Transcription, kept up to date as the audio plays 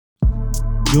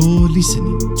You're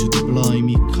listening to the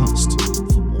Blimey Cast.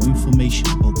 For more information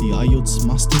about the IELTS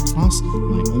Masterclass,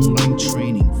 my online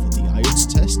training for the IELTS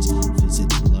test, visit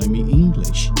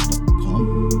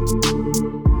blimeyenglish.com.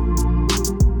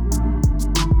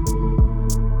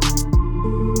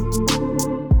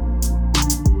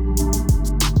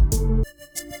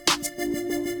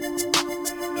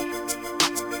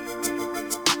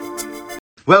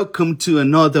 Welcome to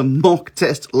another mock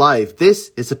test live.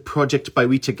 This is a project by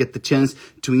which I get the chance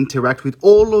to interact with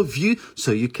all of you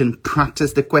so you can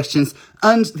practice the questions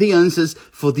and the answers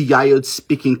for the IELTS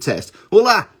speaking test.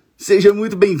 Olá, seja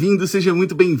muito bem-vindo, seja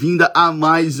muito bem-vinda a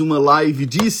mais uma live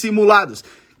de simulados,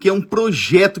 que é um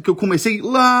projeto que eu comecei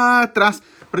lá atrás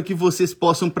para que vocês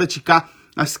possam praticar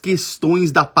as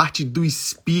questões da parte do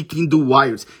speaking do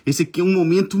IELTS. Esse aqui é um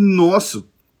momento nosso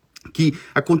que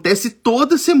acontece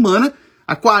toda semana,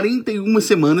 há 41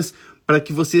 semanas, para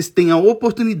que vocês tenham a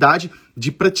oportunidade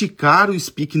de praticar o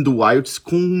speaking do IELTS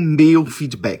com o meu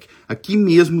feedback, aqui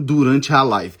mesmo durante a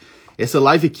live. Essa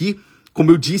live aqui,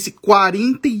 como eu disse,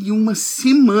 41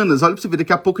 semanas. Olha para você ver,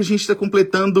 daqui a pouco a gente está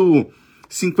completando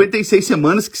 56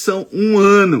 semanas, que são um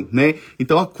ano, né?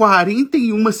 Então, há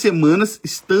 41 semanas,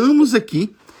 estamos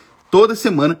aqui toda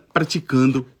semana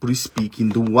praticando para o speaking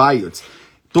do IELTS.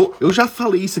 Eu já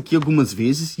falei isso aqui algumas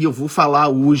vezes e eu vou falar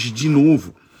hoje de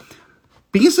novo.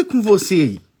 Pensa com você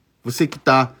aí, você que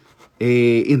está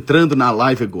entrando na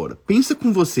live agora. Pensa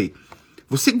com você.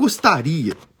 Você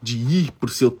gostaria de ir para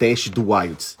o seu teste do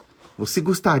IELTS? Você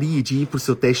gostaria de ir para o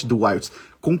seu teste do IELTS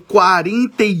com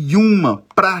 41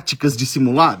 práticas de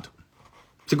simulado?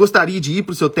 Você gostaria de ir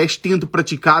para o seu teste tendo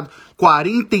praticado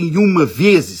 41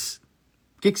 vezes?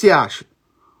 O que você acha?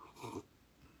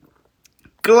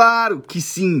 Claro que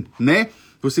sim, né?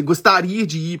 Você gostaria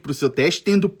de ir para o seu teste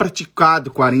tendo praticado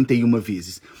 41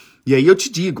 vezes. E aí eu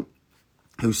te digo,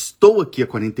 eu estou aqui há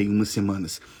 41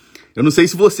 semanas. Eu não sei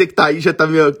se você que está aí já está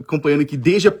me acompanhando aqui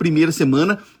desde a primeira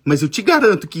semana, mas eu te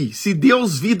garanto que, se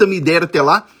Deus vida me der até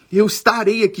lá, eu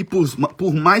estarei aqui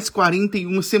por mais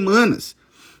 41 semanas.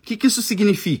 O que isso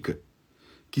significa?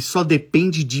 Que só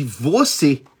depende de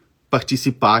você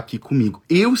participar aqui comigo.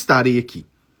 Eu estarei aqui.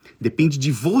 Depende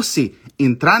de você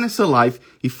entrar nessa live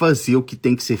e fazer o que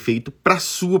tem que ser feito para a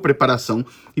sua preparação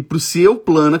e para o seu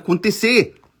plano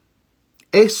acontecer.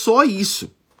 É só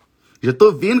isso. Já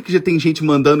tô vendo que já tem gente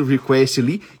mandando request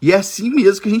ali e é assim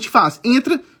mesmo que a gente faz.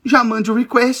 Entra, já manda o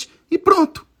request e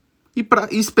pronto. E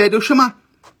espere eu chamar.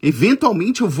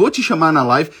 Eventualmente eu vou te chamar na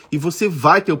live e você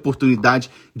vai ter a oportunidade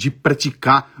de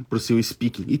praticar para o seu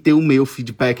speaking e ter o meu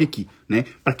feedback aqui, né?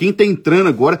 Para quem está entrando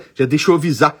agora, já deixa eu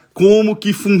avisar como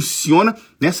que funciona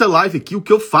nessa live aqui. O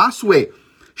que eu faço é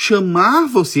chamar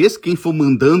vocês, quem for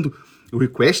mandando o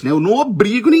request, né? Eu não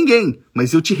obrigo ninguém,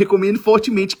 mas eu te recomendo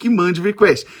fortemente que mande o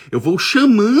request. Eu vou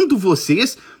chamando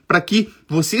vocês para que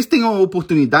vocês tenham a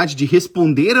oportunidade de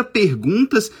responder a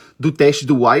perguntas do teste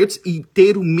do IELTS e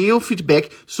ter o meu feedback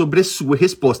sobre a sua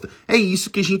resposta. É isso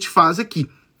que a gente faz aqui,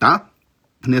 tá?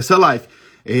 Nessa live.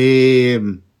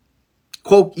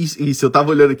 Isso, eu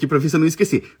tava olhando aqui para ver se eu não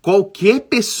esqueci. Qualquer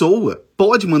pessoa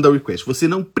pode mandar o request. Você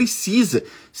não precisa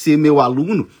ser meu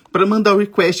aluno para mandar o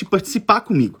request e participar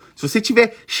comigo. Se você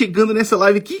estiver chegando nessa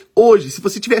live aqui hoje, se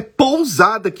você estiver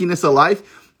pousado aqui nessa live,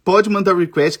 pode mandar o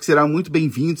request, que será muito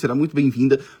bem-vindo, será muito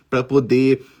bem-vinda para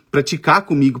poder praticar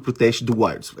comigo para o teste do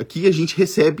IELTS. Aqui a gente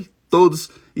recebe todos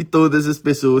e todas as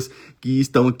pessoas que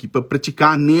estão aqui para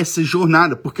praticar nessa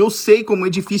jornada, porque eu sei como é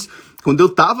difícil. Quando eu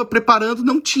estava preparando,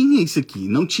 não tinha isso aqui,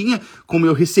 não tinha como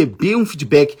eu receber um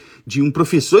feedback de um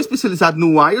professor especializado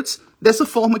no IELTS dessa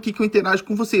forma aqui que eu interajo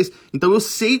com vocês. Então eu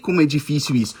sei como é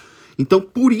difícil isso. Então,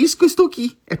 por isso que eu estou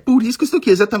aqui. É por isso que eu estou aqui,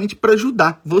 exatamente para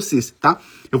ajudar vocês, tá?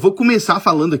 Eu vou começar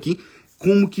falando aqui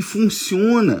como que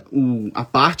funciona a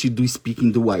parte do speaking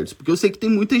do IELTS, porque eu sei que tem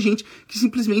muita gente que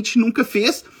simplesmente nunca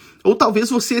fez, ou talvez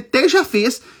você até já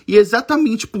fez, e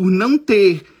exatamente por não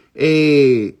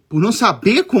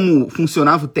saber como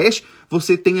funcionava o teste,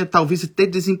 você tenha talvez até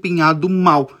desempenhado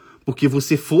mal. Porque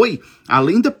você foi,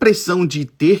 além da pressão de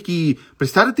ter que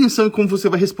prestar atenção em como você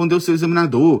vai responder ao seu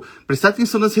examinador, prestar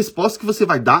atenção nas respostas que você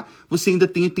vai dar, você ainda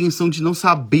tem a atenção de não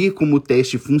saber como o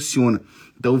teste funciona.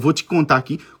 Então eu vou te contar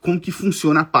aqui como que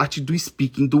funciona a parte do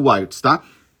speaking do IELTS, tá?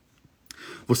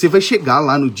 Você vai chegar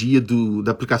lá no dia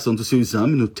da aplicação do seu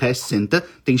exame, no Test Center.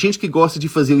 Tem gente que gosta de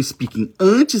fazer o speaking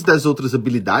antes das outras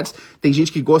habilidades. Tem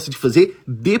gente que gosta de fazer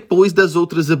depois das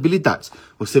outras habilidades.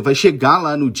 Você vai chegar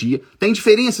lá no dia. Tem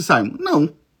diferença, Simon?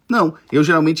 Não. Eu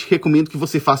geralmente recomendo que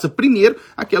você faça primeiro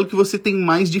aquilo que você tem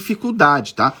mais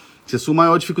dificuldade, tá? Se a sua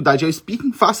maior dificuldade é o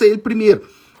speaking, faça ele primeiro.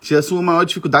 Se a sua maior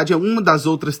dificuldade é uma das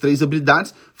outras 3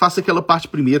 habilidades, faça aquela parte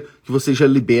primeiro que você já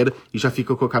libera e já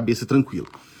fica com a cabeça tranquila.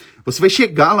 Você vai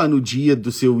chegar lá no dia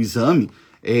do seu exame,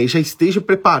 já esteja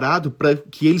preparado para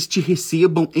que eles te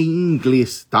recebam em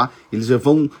inglês, tá? Eles já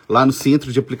vão lá no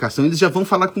centro de aplicação, eles já vão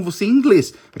falar com você em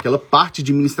inglês. Aquela parte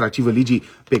administrativa ali de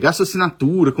pegar sua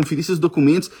assinatura, conferir seus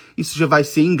documentos, isso já vai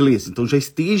ser em inglês. Então já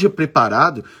esteja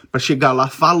preparado para chegar lá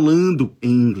falando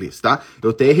em inglês, tá? Eu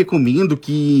até recomendo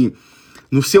que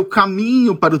no seu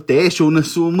caminho para o teste ou na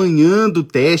sua manhã do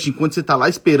teste, enquanto você está lá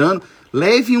esperando,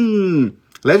 leve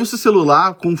o seu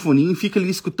celular com um foninho e fica ali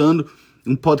escutando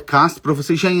um podcast para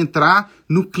você já entrar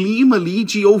no clima ali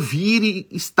de ouvir e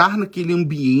estar naquele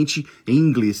ambiente em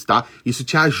inglês, tá? Isso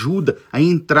te ajuda a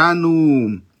entrar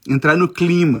no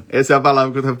clima. Essa é a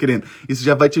palavra que eu tava querendo. Isso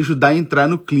já vai te ajudar a entrar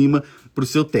no clima pro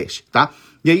seu teste, tá?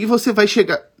 E aí você vai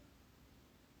chegar...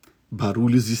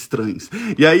 Barulhos estranhos.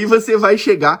 E aí você vai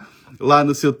chegar lá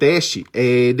no seu teste,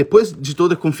 depois de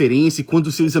toda a conferência, quando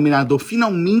o seu examinador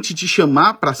finalmente te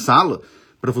chamar para a sala,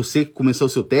 para você começar o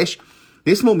seu teste,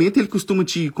 nesse momento ele costuma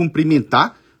te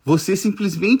cumprimentar, você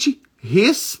simplesmente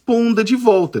responda de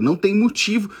volta. Não tem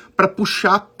motivo para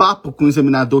puxar papo com o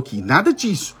examinador aqui. Nada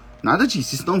disso.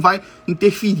 Isso não vai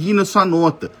interferir na sua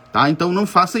nota, tá? Então não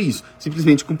faça isso.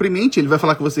 Simplesmente cumprimente, ele vai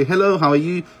falar com você, hello, how are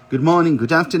you? Good morning,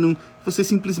 good afternoon. Você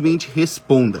simplesmente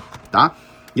responda, tá?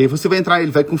 E aí você vai entrar,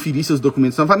 ele vai conferir seus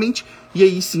documentos novamente, e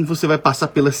aí sim você vai passar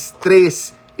pelas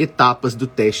 3 etapas do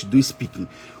teste do speaking.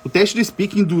 O teste do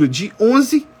speaking dura de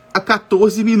 11 a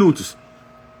 14 minutos.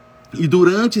 E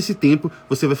durante esse tempo,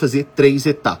 você vai fazer 3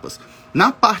 etapas.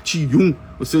 Na parte 1,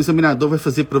 o seu examinador vai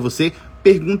fazer para você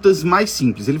perguntas mais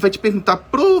simples. Ele vai te perguntar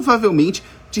provavelmente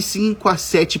de 5 a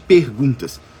 7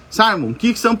 perguntas. Simon, o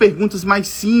que são perguntas mais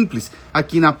simples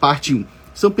aqui na parte 1?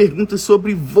 São perguntas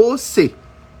sobre você.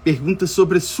 Perguntas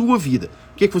sobre a sua vida.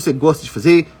 O que você gosta de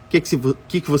fazer? O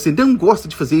que você não gosta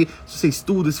de fazer? Se você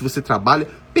estuda, se você trabalha.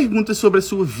 Perguntas sobre a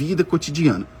sua vida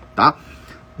cotidiana, tá?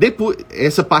 Depois,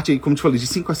 essa parte aí, como te falei, de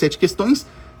 5 a 7 questões.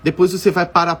 Depois você vai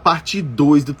para a parte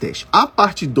 2 do teste. A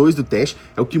parte 2 do teste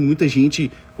é o que muita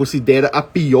gente considera a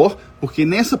pior, porque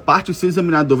nessa parte o seu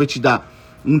examinador vai te dar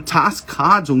um task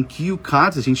card, ou um cue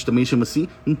card, a gente também chama assim,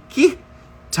 um que?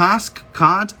 Task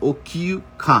card ou cue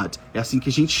card. É assim que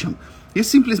a gente chama.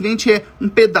 Isso simplesmente é um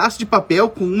pedaço de papel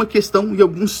com uma questão e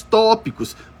alguns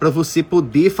tópicos para você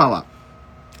poder falar.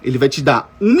 Ele vai te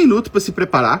dar 1 minuto para se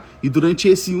preparar e durante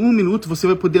esse 1 minuto você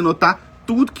vai poder anotar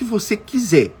tudo que você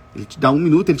quiser. Ele te dá 1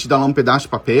 minuto, ele te dá lá um pedaço de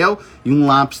papel e um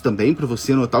lápis também para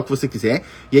você anotar o que você quiser.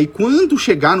 E aí quando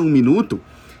chegar no 1 minuto,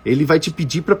 ele vai te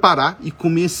pedir para parar e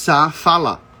começar a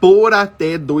falar por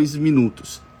até 2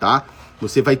 minutos, tá?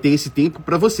 Você vai ter esse tempo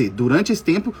para você. Durante esse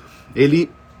tempo, ele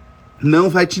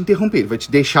não vai te interromper, ele vai te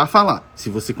deixar falar, se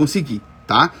você conseguir,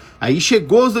 tá? Aí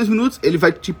chegou os 2 minutos, ele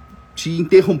vai te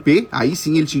interromper, aí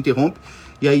sim ele te interrompe,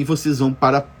 e aí vocês vão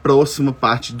para a próxima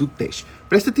parte do teste.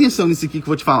 Presta atenção nisso aqui que eu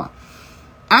vou te falar.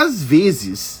 Às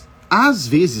vezes,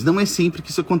 não é sempre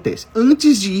que isso acontece.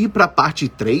 Antes de ir para a parte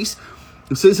 3,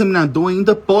 o seu examinador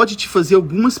ainda pode te fazer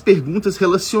algumas perguntas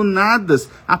relacionadas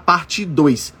à parte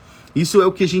 2. Isso é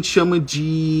o que a gente chama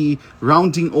de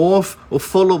rounding off ou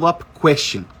follow-up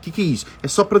question. O que é isso? É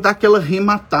só para dar aquela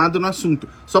rematada no assunto.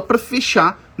 Só para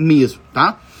fechar mesmo,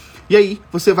 tá? E aí,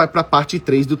 você vai para a parte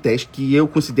 3 do teste, que eu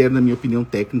considero, na minha opinião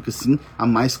técnica, sim, a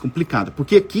mais complicada.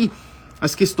 Porque aqui,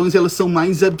 as questões elas são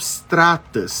mais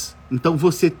abstratas. Então,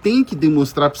 você tem que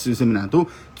demonstrar para o seu examinador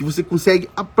que você consegue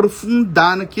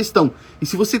aprofundar na questão. E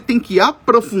se você tem que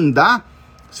aprofundar,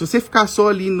 se você ficar só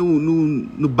ali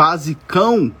no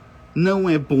basicão, não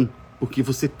é bom, porque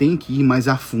você tem que ir mais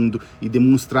a fundo e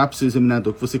demonstrar para o seu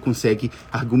examinador que você consegue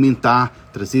argumentar,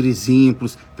 trazer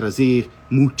exemplos, trazer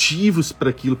motivos para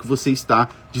aquilo que você está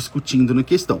discutindo na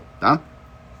questão, tá?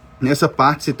 Nessa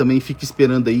parte você também fica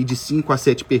esperando aí de 5 a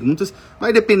 7 perguntas,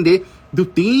 vai depender do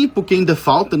tempo que ainda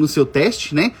falta no seu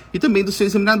teste, né? E também do seu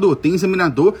examinador. Tem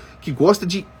examinador que gosta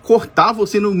de cortar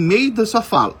você no meio da sua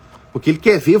fala, porque ele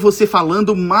quer ver você falando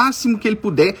o máximo que ele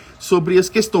puder sobre as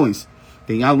questões.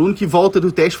 Tem aluno que volta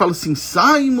do teste e fala assim,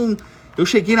 Simon, eu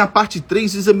cheguei na parte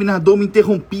 3, o examinador me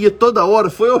interrompia toda hora,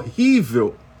 foi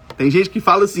horrível. Tem gente que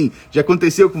fala assim, já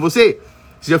aconteceu com você?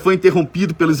 Você já foi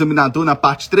interrompido pelo examinador na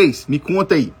parte 3? Me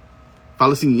conta aí.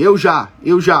 Fala assim, eu já.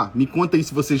 Me conta aí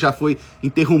se você já foi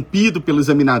interrompido pelo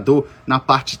examinador na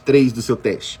parte 3 do seu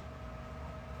teste.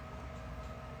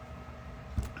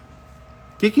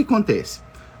 O que acontece?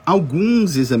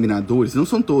 Alguns examinadores, não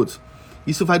são todos,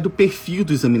 isso vai do perfil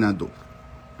do examinador.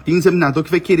 Tem examinador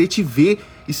que vai querer te ver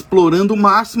explorando o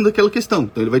máximo daquela questão.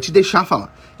 Então ele vai te deixar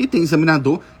falar. E tem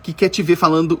examinador que quer te ver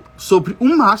falando sobre o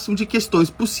máximo de questões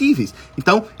possíveis.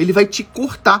 Então ele vai te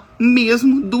cortar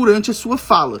mesmo durante a sua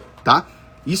fala, tá?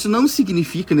 Isso não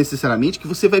significa necessariamente que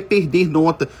você vai perder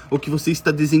nota ou que você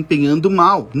está desempenhando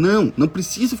mal. Não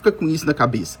precisa ficar com isso na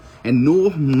cabeça. É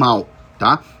normal,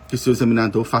 tá? Que o seu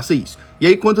examinador faça isso. E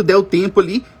aí quando der o tempo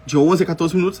ali, de 11 a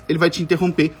 14 minutos, ele vai te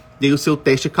interromper, daí o seu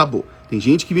teste acabou. Tem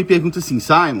gente que me pergunta assim,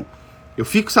 Simon, eu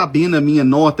fico sabendo a minha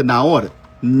nota na hora?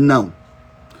 Não.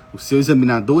 O seu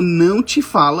examinador não te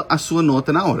fala a sua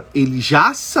nota na hora. Ele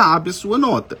já sabe a sua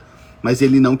nota, mas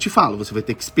ele não te fala. Você vai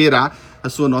ter que esperar a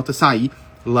sua nota sair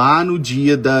lá no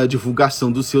dia da divulgação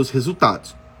dos seus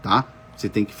resultados, tá? Você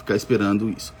tem que ficar esperando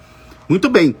isso. Muito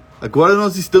bem, agora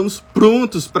nós estamos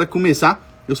prontos para começar.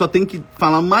 Eu só tenho que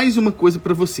falar mais uma coisa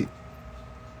para você.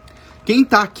 Quem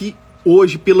está aqui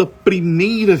hoje pela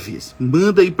primeira vez,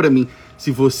 manda aí para mim se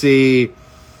você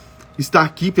está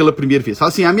aqui pela primeira vez. Fala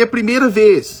assim, é a minha primeira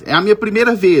vez, é a minha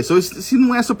primeira vez. Ou se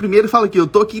não é a sua primeira, fala aqui, eu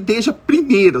tô aqui desde a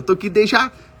primeira, eu tô aqui desde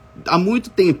há muito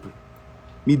tempo.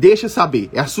 Me deixa saber,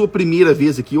 é a sua primeira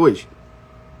vez aqui hoje?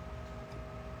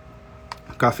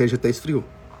 O café já até esfriou.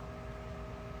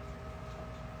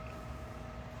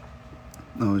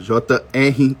 Não,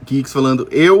 JR Geeks falando,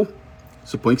 eu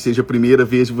suponho que seja a primeira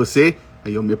vez de você.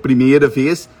 Aí é a minha primeira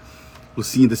vez.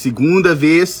 Lucinda, segunda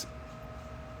vez.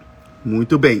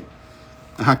 Muito bem.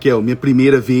 Raquel, minha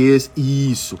primeira vez.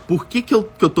 Isso. Por que eu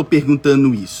tô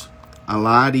perguntando isso? A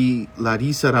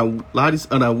Larissa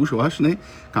Araújo, eu acho, né?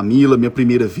 Camila, minha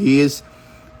primeira vez.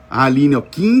 A Aline, ó,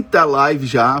 quinta live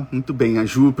já. Muito bem. A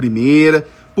Ju, primeira.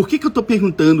 Por que eu tô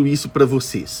perguntando isso para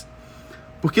vocês?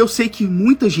 Porque eu sei que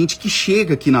muita gente que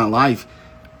chega aqui na live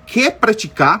quer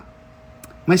praticar,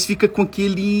 mas fica com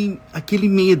aquele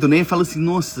medo, né? Fala assim,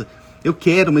 nossa, eu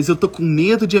quero, mas eu tô com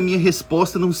medo de a minha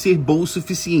resposta não ser boa o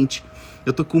suficiente.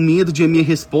 Eu tô com medo de a minha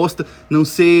resposta não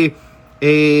ser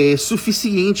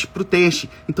suficiente pro teste.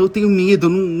 Então eu tenho medo, eu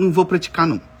não vou praticar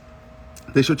não.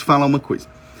 Deixa eu te falar uma coisa.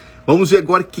 Vamos ver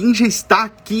agora quem já está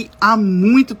aqui há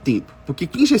muito tempo. Porque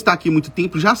quem já está aqui há muito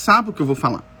tempo já sabe o que eu vou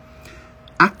falar.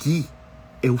 Aqui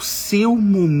é o seu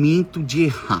momento de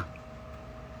errar.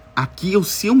 Aqui é o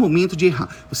seu momento de errar.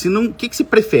 Você não, o que você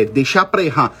prefere? Deixar para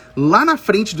errar lá na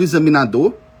frente do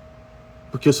examinador?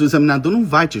 Porque o seu examinador não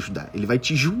vai te ajudar. Ele vai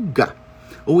te julgar.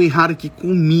 Ou errar aqui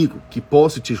comigo, que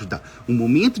posso te ajudar. O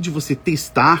momento de você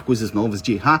testar coisas novas,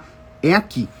 de errar, é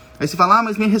aqui. Aí você fala,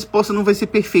 mas minha resposta não vai ser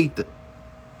perfeita.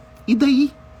 E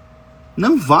daí?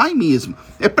 Não vai mesmo.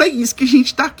 É para isso que a gente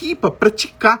está aqui, para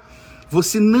praticar.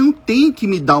 Você não tem que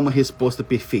me dar uma resposta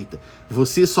perfeita.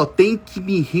 Você só tem que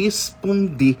me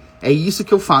responder. É isso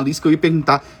que eu falo, isso que eu ia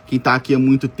perguntar. Quem está aqui há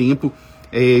muito tempo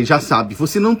já sabe.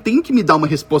 Você não tem que me dar uma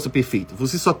resposta perfeita.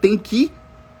 Você só tem que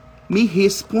me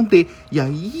responder. E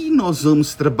aí nós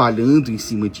vamos trabalhando em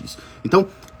cima disso. Então,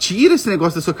 tira esse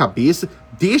negócio da sua cabeça.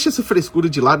 Deixa essa frescura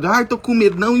de lado. Eu tô com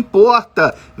medo. Não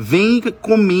importa. Venha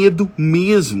com medo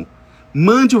mesmo.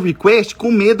 Mande o request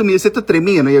com medo mesmo. Você tá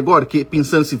tremendo aí agora,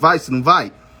 pensando se vai, se não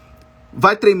vai?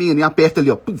 Vai tremendo e aperta ali,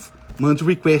 ó. Puf, manda o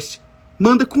request.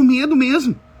 Manda com medo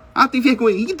mesmo. Ah, tem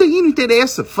vergonha. E daí não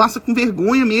interessa. Faça com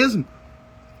vergonha mesmo.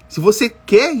 Se você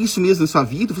quer isso mesmo na sua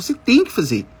vida, você tem que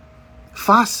fazer.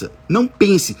 Faça. Não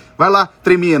pense. Vai lá,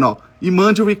 tremendo, ó. E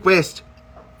mande o request.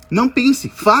 Não pense.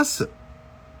 Faça.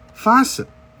 Faça.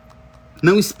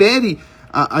 Não espere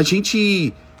a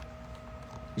gente...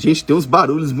 Gente, tem uns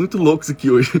barulhos muito loucos aqui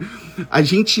hoje. A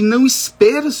gente não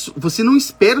espera, você não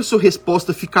espera a sua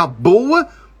resposta ficar boa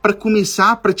para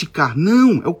começar a praticar.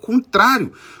 Não, é o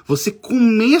contrário. Você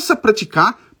começa a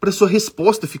praticar para sua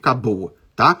resposta ficar boa,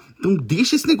 tá? Então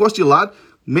deixa esse negócio de lado,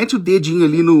 mete o dedinho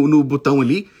ali no botão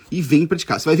ali e vem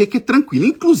praticar. Você vai ver que é tranquilo.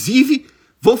 Inclusive,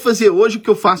 vou fazer hoje o que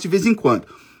eu faço de vez em quando.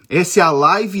 Essa é a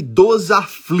live dos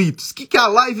aflitos. O que é a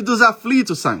live dos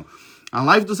aflitos, Simon? A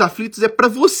live dos aflitos é para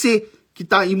você que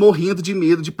tá aí morrendo de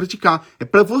medo de praticar. É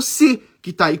para você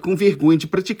que tá aí com vergonha de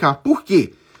praticar. Por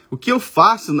quê? O que eu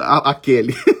faço, a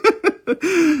Kelly?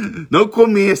 Não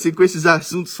comecem com esses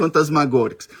assuntos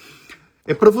fantasmagóricos.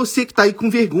 É para você que tá aí com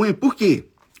vergonha. Por quê?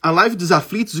 A live dos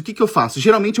aflitos, o que eu faço?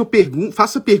 Geralmente eu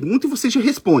faço a pergunta e você já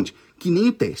responde, que nem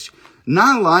o teste.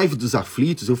 Na live dos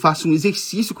aflitos, eu faço um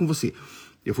exercício com você.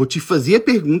 Eu vou te fazer a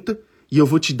pergunta e eu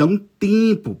vou te dar um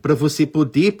tempo para você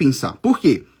poder pensar. Por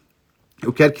quê?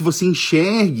 Eu quero que você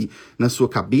enxergue na sua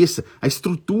cabeça a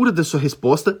estrutura da sua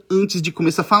resposta antes de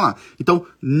começar a falar. Então,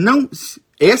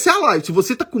 essa é a live. Se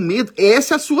você tá com medo,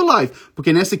 essa é a sua live.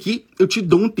 Porque nessa aqui, eu te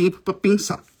dou um tempo para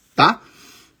pensar, tá?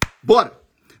 Bora!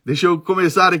 Deixa eu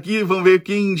começar aqui, vamos ver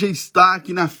quem já está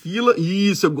aqui na fila.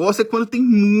 Isso, eu gosto é quando tem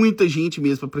muita gente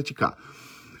mesmo para praticar.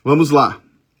 Vamos lá.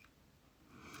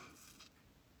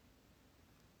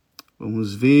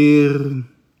 Vamos ver.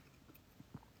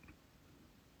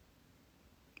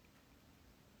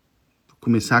 Vou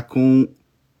começar com...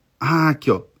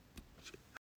 aqui, ó.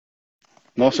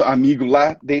 Nosso amigo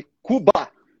lá de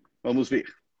Cuba. Vamos ver.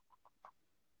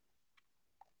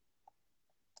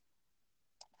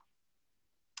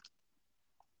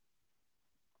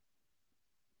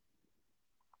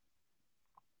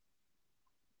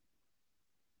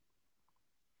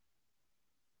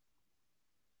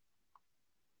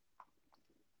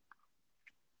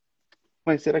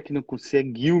 Mas será que não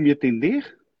conseguiu me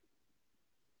atender?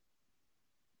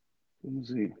 Vamos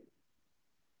ver.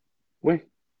 Ué?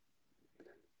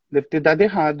 Deve ter dado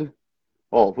errado.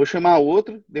 Ó, vou chamar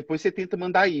outro, depois você tenta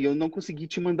mandar aí. Eu não consegui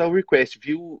te mandar o request,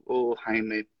 viu,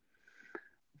 Jaime?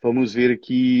 Vamos ver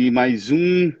aqui mais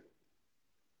um.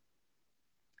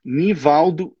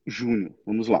 Nivaldo Júnior.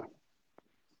 Vamos lá.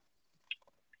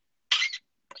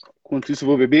 Enquanto isso, eu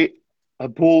vou beber a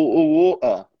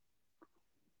boa.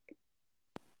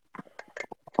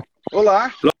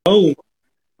 Olá, Alô,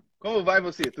 como vai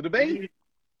você? Tudo bem?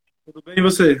 tudo bem e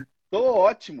você? Tô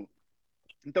ótimo.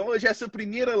 Então hoje é a sua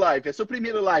primeira live. É a sua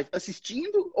primeira live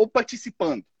assistindo ou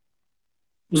participando?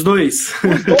 Os dois.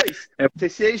 Os dois. É, Você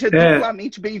seja é,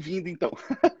 duplamente bem-vindo, então.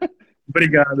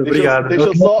 obrigado, Deixa eu, obrigado. deixa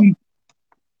eu só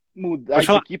mudar Pode isso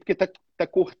falar. aqui, porque tá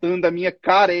cortando a minha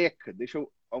careca. Deixa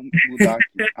eu mudar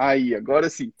aqui. Aí, agora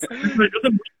sim. Me ajuda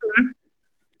muito, né? Oi?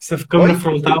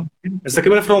 Essa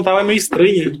câmera frontal é meio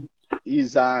estranha.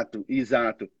 Exato,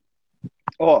 exato.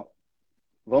 Ó,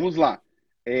 vamos lá.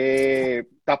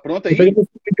 Tá pronto Tô aí? pegando um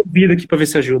fone de ouvido aqui pra ver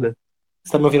se ajuda.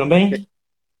 Você tá me ouvindo bem?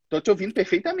 Tô te ouvindo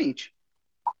perfeitamente.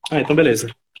 Então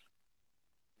beleza.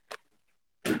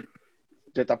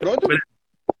 Já tá pronto?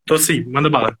 Tô sim, manda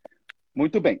bala.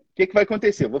 Muito bem. O que vai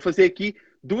acontecer? Eu vou fazer aqui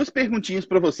duas perguntinhas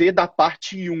para você da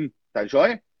parte 1, tá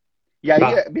joia? E aí,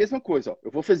 Tá, é a mesma coisa, ó. Eu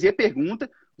vou fazer a pergunta,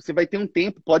 você vai ter um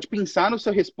tempo, pode pensar na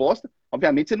sua resposta.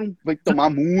 Obviamente, você não vai tomar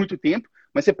muito tempo,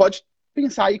 mas você pode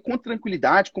pensar aí com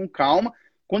tranquilidade, com calma.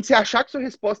 Quando você achar que sua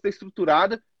resposta está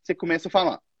estruturada, você começa a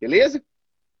falar, beleza?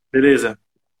 beleza.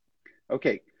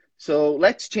 Okay. So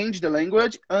let's change the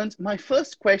language. And my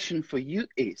first question for you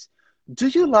is, do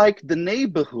you like the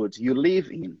neighborhood you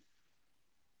live in?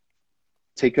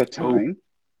 Take your Oh, time.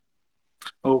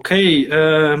 okay.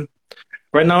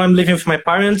 Right now I'm living with my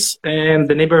parents and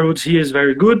the neighborhood here is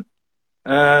very good.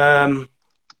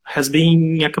 Has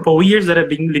been a couple of years that I've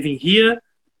been living here.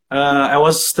 I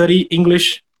was studying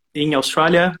English in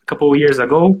Australia a couple of years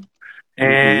ago,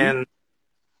 and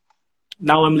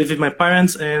now I'm living with my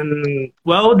parents. And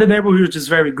well, the neighborhood is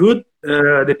very good.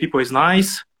 The people is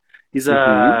nice. It's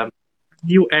a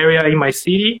new area in my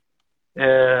city.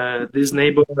 This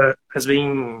neighborhood has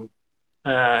been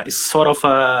is sort of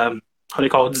a how do you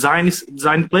call it,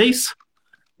 design place.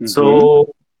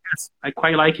 So yes, I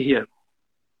quite like it here.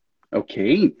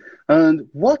 Okay. And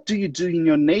what do you do in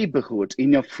your neighborhood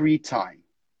in your free time?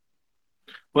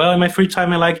 Well, in my free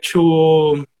time, I like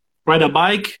to ride a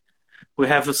bike. We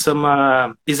have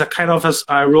some. It's a kind of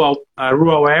a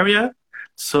rural area,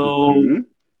 so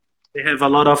they have a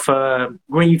lot of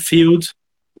green field,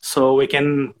 so we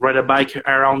can ride a bike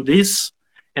around this.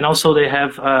 And also, they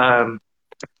have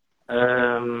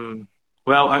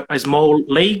well a small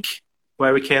lake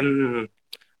where we can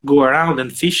go around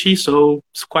and fish. So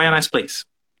it's quite a nice place.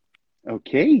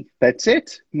 Ok, that's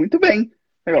it. Muito bem.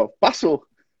 Legal, passou.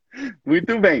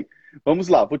 Muito bem. Vamos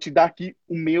lá, vou te dar aqui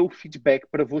o meu feedback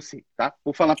para você, tá?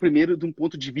 Vou falar primeiro de um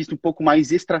ponto de vista um pouco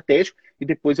mais estratégico e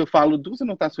depois eu falo duas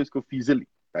anotações que eu fiz ali,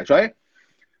 tá joia?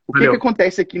 O que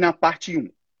acontece aqui na parte 1?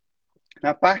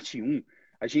 Na parte 1,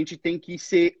 a gente tem que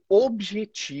ser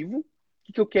objetivo.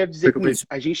 O que eu quero dizer com isso?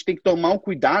 A gente tem que tomar um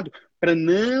cuidado para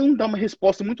não dar uma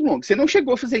resposta muito longa. Você não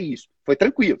chegou a fazer isso, foi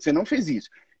tranquilo, você não fez isso.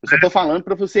 Eu só estou falando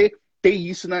para você ter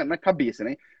isso na cabeça,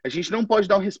 né? A gente não pode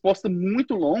dar uma resposta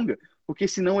muito longa, porque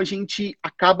senão a gente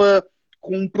acaba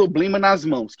com um problema nas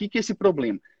mãos. O que é esse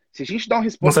problema? Se a gente dá uma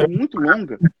resposta muito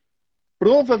longa,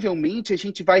 provavelmente a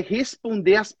gente vai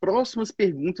responder as próximas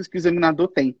perguntas que o examinador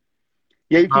tem.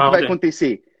 E aí o que vai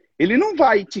acontecer? Ele não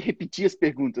vai te repetir as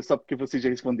perguntas só porque você já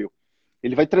respondeu.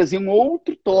 Ele vai trazer um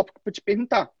outro tópico para te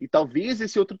perguntar. E talvez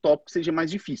esse outro tópico seja mais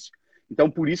difícil.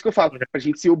 Então, por isso que eu falo, para a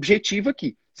gente ser objetivo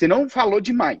aqui. Você não falou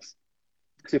demais.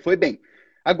 Você foi bem.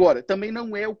 Agora, também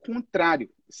não é o contrário.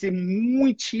 Ser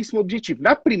muitíssimo objetivo.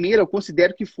 Na primeira, eu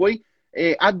considero que foi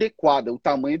adequada, o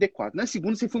tamanho adequado. Na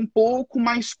segunda, você foi um pouco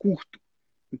mais curto.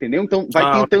 Entendeu? Então,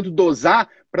 vai tentando dosar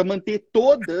para manter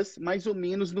todas mais ou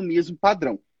menos no mesmo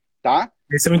padrão. tá?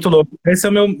 Esse é muito louco. Esse é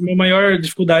o meu maior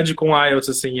dificuldade com o IELTS,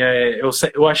 assim.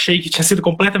 Eu achei que tinha sido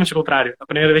completamente o contrário. A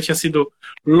primeira vez tinha sido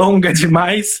longa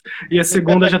demais e a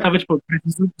segunda já tava, tipo,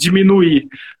 preciso diminuir.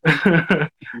 Essa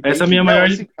é a Entendi. minha Não, maior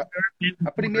assim, dificuldade a com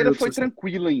o primeira IELTS, foi assim.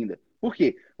 tranquila ainda. Por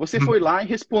quê? Você foi lá e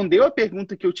respondeu a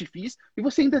pergunta que eu te fiz e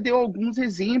você ainda deu alguns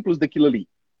exemplos daquilo ali.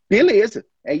 Beleza,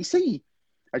 é isso aí.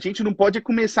 A gente não pode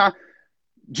começar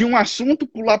de um assunto,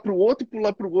 pular para o outro,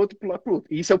 pular para o outro, pular para o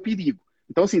outro. Isso é o perigo.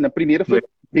 Então, assim, na primeira foi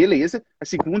beleza, a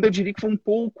segunda eu diria que foi um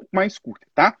pouco mais curta,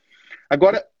 tá?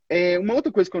 Agora, uma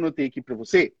outra coisa que eu anotei aqui para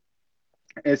você,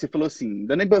 você falou assim,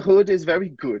 the neighborhood is very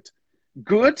good.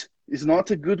 Good is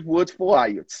not a good word for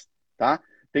IELTS, tá?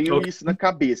 Tenho Ok. isso na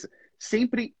cabeça.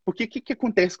 Sempre, porque o que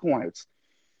acontece com o IELTS?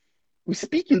 O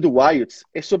speaking do IELTS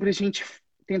é sobre a gente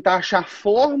tentar achar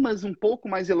formas um pouco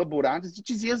mais elaboradas de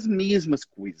dizer as mesmas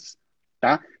coisas,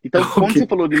 tá? Então, quando você Ok.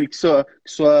 falou de mim que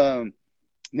sua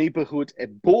neighborhood é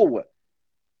boa,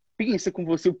 pensa com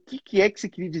você o que é que você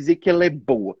queria dizer que ela é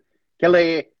boa. Que ela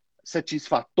é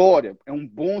satisfatória, é um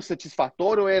bom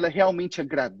satisfatório ou ela é realmente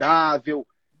agradável?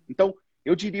 Então,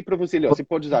 eu diria para você, Léo, você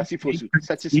pode usar se fosse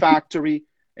satisfactory,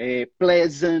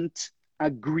 pleasant,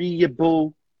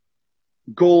 agreeable,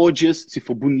 gorgeous, se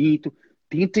for bonito.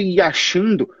 Tenta ir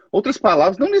achando outras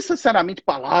palavras, não necessariamente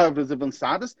palavras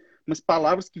avançadas, mas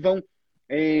palavras que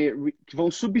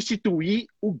vão substituir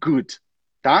o good,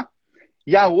 tá?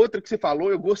 E a outra que você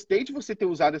falou, eu gostei de você ter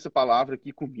usado essa palavra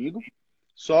aqui comigo.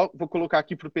 Só vou colocar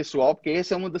aqui para o pessoal, porque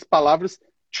essa é uma das palavras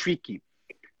tricky.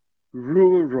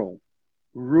 Rural.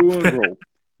 Rural.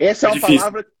 Essa é É uma difícil.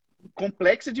 palavra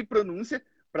complexa de pronúncia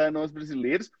para nós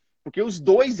brasileiros, porque os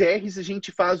dois R's a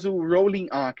gente faz o rolling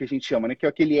R, que a gente chama, né? Que é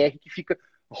aquele R que fica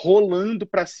rolando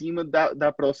para cima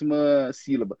da próxima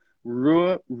sílaba.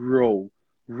 Rural.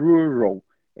 Rural.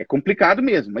 É complicado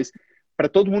mesmo, mas para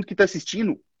todo mundo que está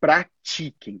assistindo,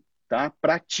 pratiquem, tá?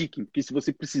 Pratiquem, porque se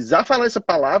você precisar falar essa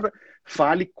palavra,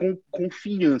 fale com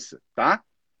confiança, tá?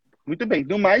 Muito bem.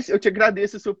 No mais, eu te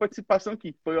agradeço a sua participação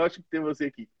aqui. Foi ótimo ter você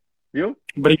aqui. Viu?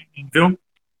 Obrigado, viu?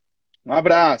 Um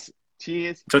abraço.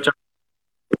 Cheers. Tchau, tchau.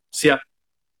 Se a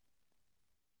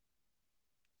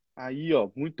Aí, ó.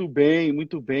 Muito bem,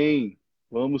 muito bem.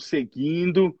 Vamos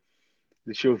seguindo.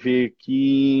 Deixa eu ver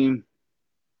aqui.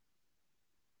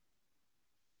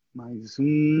 Mais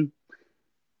um.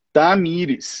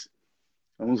 Tamires.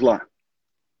 Vamos lá.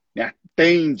 Me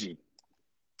atende.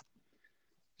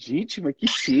 Gente, mas que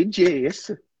sede é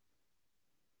essa?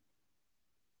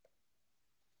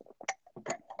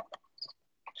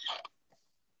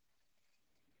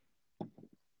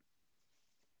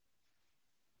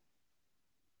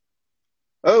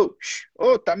 Ô,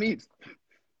 oh, Tamires.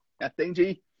 Me atende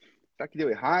aí. Será que deu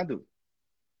errado?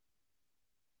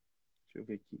 Deixa eu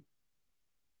ver aqui.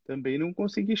 Também não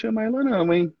consegui chamar ela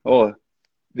não, hein? Ó,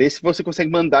 vê se você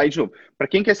consegue mandar aí de novo. Para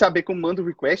quem quer saber como manda o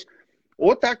request,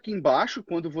 ou tá aqui embaixo,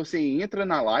 quando você entra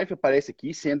na live, aparece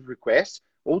aqui, send request,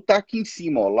 ou tá aqui em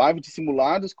cima, ó, live de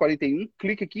simulados 41,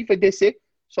 clica aqui, vai descer,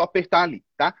 só apertar ali,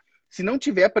 tá? Se não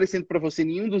tiver aparecendo para você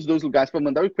nenhum dos dois lugares para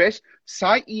mandar o request,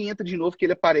 sai e entra de novo que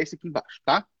ele aparece aqui embaixo,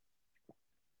 tá?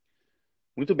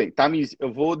 Muito bem, tá, Miss?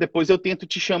 Depois eu tento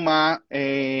te chamar,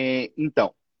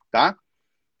 então, tá?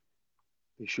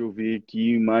 Deixa eu ver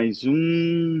aqui mais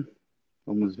um.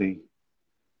 Vamos ver.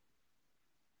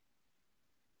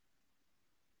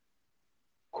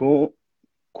 Co-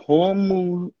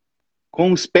 Como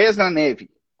com os pés na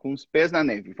neve. Com os pés na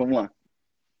neve. Vamos lá.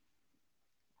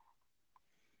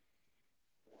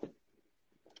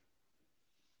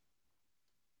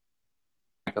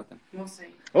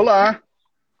 Olá.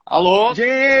 Alô,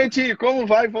 Gente, como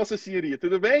vai, Vossa Senhoria?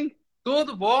 Tudo bem?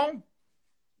 tudo bom?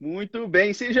 Muito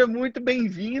bem. Seja muito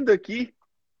bem-vindo aqui.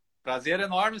 Prazer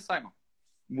enorme, Simon.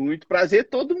 Muito prazer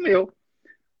todo meu.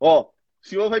 Ó, o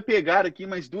senhor vai pegar aqui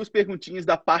mais duas perguntinhas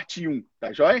da parte um,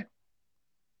 tá joia?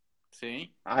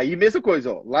 Sim. Aí, mesma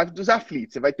coisa, ó. Live dos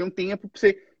aflitos. Você vai ter um tempo para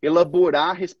você elaborar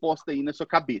a resposta aí na sua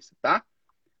cabeça, tá?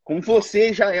 Como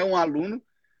você já é um aluno,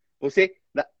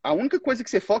 a única coisa que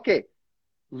você foca é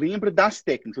lembra das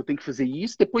técnicas. Eu tenho que fazer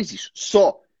isso, depois isso.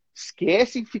 Só.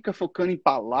 Esquece, fica focando em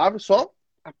palavras, só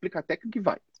aplica a técnica e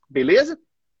vai. Beleza?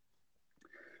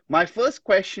 My first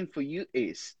question for you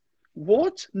is,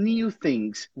 what new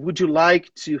things would you like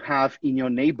to have in your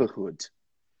neighborhood?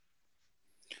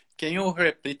 Can you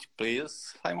repeat,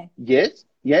 please, Simon? Yes?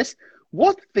 Yes?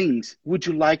 What things would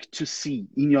you like to see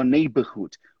in your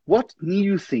neighborhood? What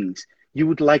new things you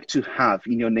would like to have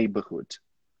in your neighborhood?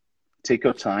 Take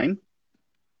your time.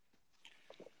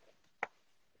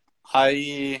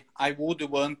 I would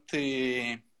want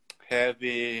to have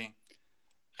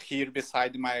here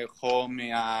beside my home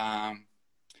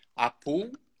a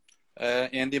pool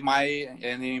and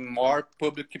more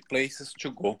public places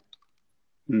to go.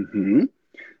 Mm-hmm.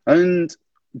 And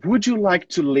would you like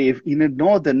to live in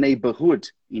another neighborhood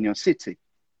in your city?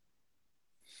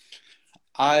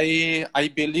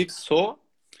 I believe so.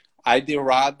 I'd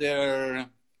rather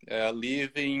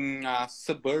live in a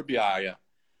suburb area.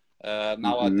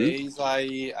 Nowadays,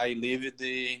 I live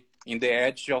in the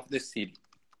edge of the city.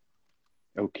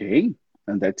 Ok,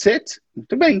 and that's it.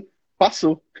 Muito bem,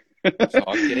 passou.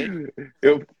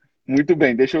 Ok. Muito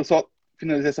bem, deixa eu só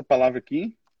finalizar essa palavra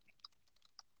aqui.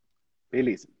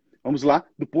 Beleza. Vamos lá,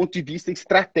 do ponto de vista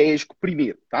estratégico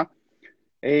primeiro, tá?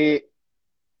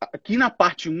 Aqui na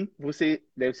parte 1, você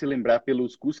deve se lembrar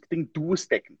pelos cursos que tem duas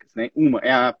técnicas, né? Uma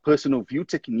é a Personal View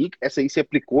Technique, essa aí se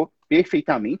aplicou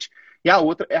perfeitamente, e a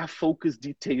outra é a Focus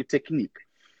Detail Technique.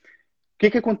 O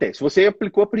que acontece? Você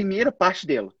aplicou a primeira parte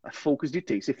dela, a Focus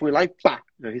Detail, você foi lá e pá,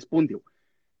 já respondeu.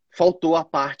 Faltou a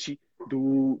parte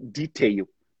do Detail.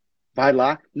 Vai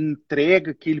lá e entrega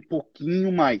aquele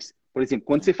pouquinho mais. Por exemplo,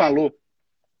 quando você falou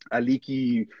ali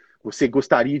que você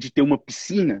gostaria de ter uma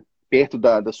piscina perto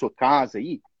da sua casa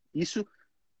aí, isso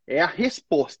é a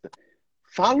resposta.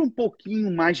 Fala um pouquinho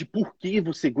mais de por que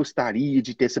você gostaria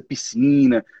de ter essa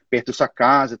piscina perto da sua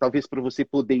casa, talvez para você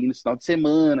poder ir no final de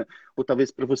semana, ou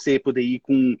talvez para você poder ir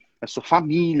com a sua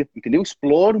família, entendeu?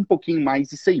 Explora um pouquinho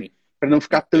mais isso aí, para não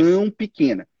ficar tão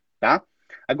pequena, tá?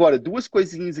 Agora, duas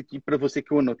coisinhas aqui para você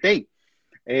que eu anotei.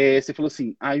 Você falou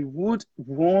assim, I would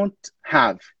want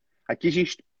have. Aqui a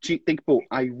gente tem que pôr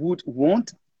I would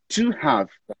want to have,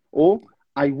 ou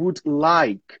I would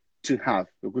like to have.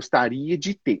 Eu gostaria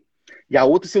de ter. E a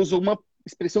outra você usou uma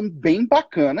expressão bem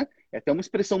bacana, é até uma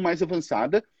expressão mais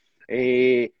avançada.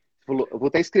 Eu vou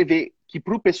até escrever aqui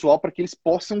para o pessoal para que eles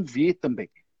possam ver também.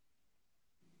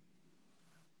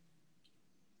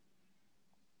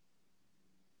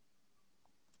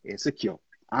 Essa aqui, ó.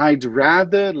 I'd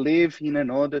rather live in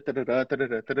another... Tarará,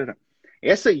 tarará, tarará.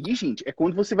 Essa aí, gente, é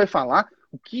quando você vai falar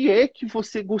o que é que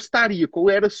você gostaria, qual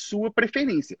era a sua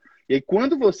preferência. E aí,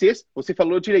 quando você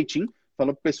falou direitinho,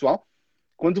 falou pro pessoal,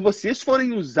 quando vocês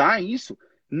forem usar isso,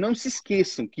 não se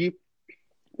esqueçam que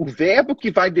o verbo que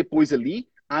vai depois ali,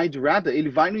 I'd rather, ele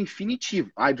vai no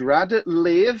infinitivo. I'd rather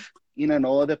live in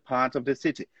another part of the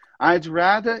city. I'd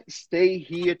rather stay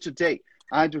here today.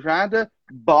 I'd rather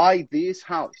buy this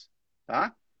house.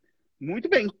 Tá? Muito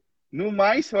bem. No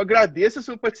mais, eu agradeço a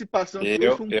sua participação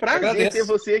aqui. Foi um prazer ter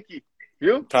você aqui.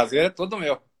 Viu? O prazer é todo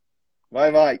meu.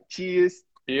 Vai. Cheers.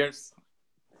 Cheers.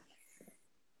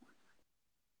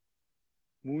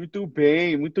 Muito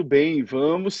bem, muito bem.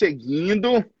 Vamos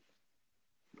seguindo.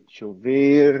 Deixa eu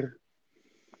ver.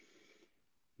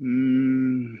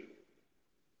 Vamos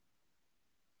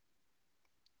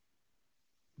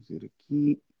ver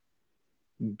aqui.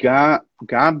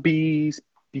 Gabi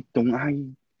Piton.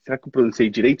 Ai, será que eu pronunciei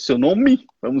direito seu nome?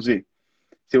 Vamos ver.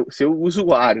 Seu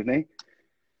usuário, né?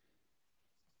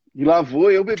 E lá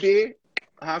vou eu beber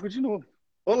água de novo.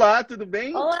 Olá, tudo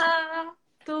bem? Olá,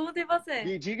 tudo e você?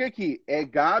 Me diga aqui, é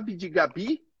Gabi de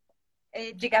Gabi?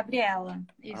 É de Gabriela,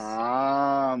 isso.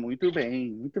 Ah, muito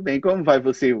bem, muito bem. Como vai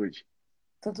você hoje?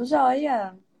 Tudo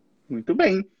jóia. Muito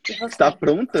bem. E você? Está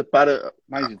pronta para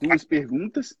mais duas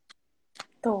perguntas?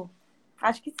 Tô.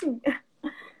 Acho que sim.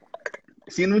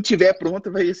 Se não tiver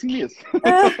pronta, vai assim mesmo.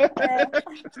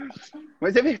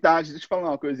 Mas é verdade, deixa eu falar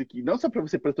uma coisa aqui, não só para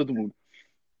você, para todo mundo.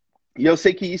 E eu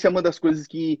sei que isso é uma das coisas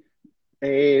que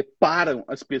param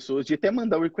as pessoas de até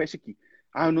mandar o request aqui.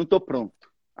 Ah, eu não tô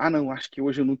pronto. Ah, não, acho que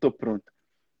hoje eu não tô pronto.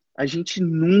 A gente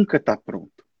nunca tá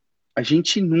pronto. A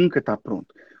gente nunca tá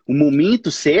pronto. O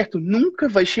momento certo nunca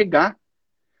vai chegar.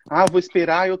 Ah, vou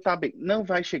esperar eu tá bem. Não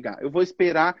vai chegar. Eu vou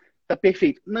esperar tá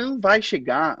perfeito. Não vai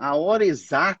chegar. A hora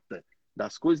exata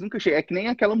das coisas nunca chega. É que nem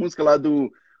aquela música lá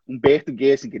do Humberto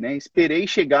Gessinger, né? Esperei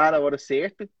chegar a hora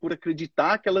certa por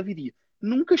acreditar que ela viria.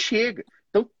 Nunca chega.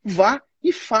 Então, vá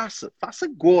e faça. Faça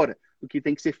agora o que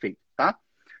tem que ser feito, tá?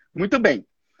 Muito bem.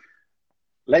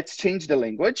 Let's change the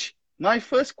language. My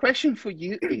first question for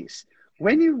you is,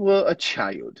 when you were a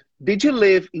child, did you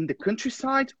live in the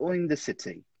countryside or in the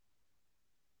city?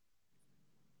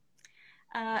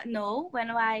 No,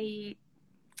 when I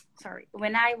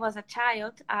was a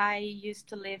child, I used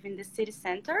to live in the city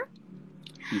center.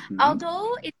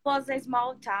 Although it was a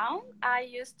small town, I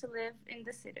used to live in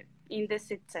the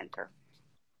city center.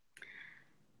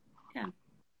 Yeah.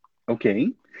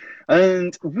 Okay.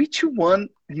 And which one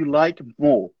you like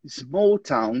more, small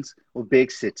towns or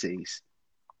big cities?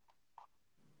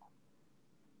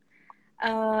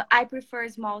 I prefer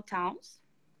small towns,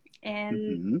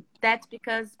 and that's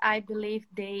because I believe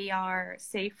they are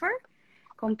safer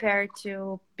compared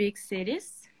to big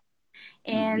cities.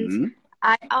 And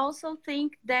I also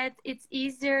think that it's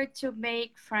easier to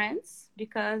make friends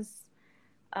because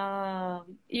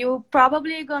you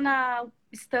probably gonna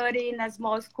study in a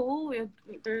small school.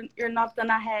 You're not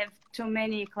gonna have too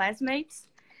many classmates,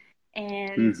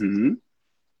 and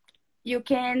you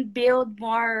can build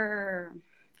more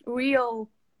real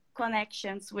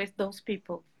connections with those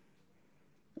people.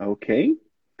 Ok,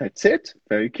 that's it.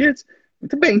 Very good.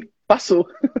 Muito bem, passou.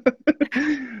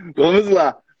 Vamos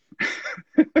lá.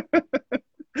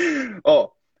 Ó,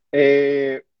 o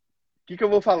que eu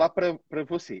vou falar para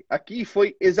você? Aqui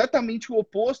foi exatamente o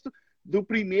oposto do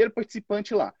primeiro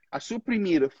participante lá. A sua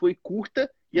primeira foi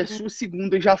curta e a sua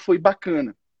segunda já foi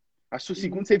bacana. A sua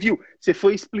segunda, você viu? Você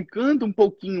foi explicando um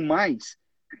pouquinho mais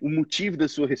o motivo da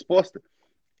sua resposta.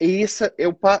 Essa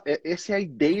é a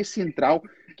ideia central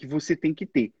que você tem que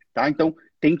ter, tá? Então,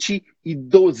 tente ir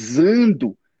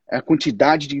dosando a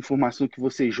quantidade de informação que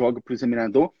você joga para o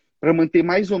examinador para manter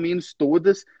mais ou menos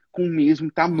todas com o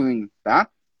mesmo tamanho, tá?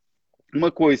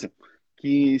 Uma coisa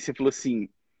que você falou assim,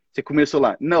 você começou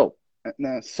lá, no,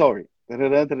 sorry,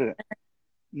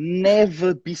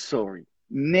 never be sorry,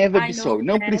 never be sorry.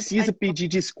 Não precisa pedir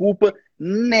desculpa,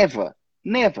 never,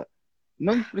 never.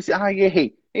 Não precisa,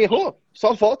 errei. Errou,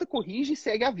 só volta, corrige e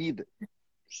segue a vida.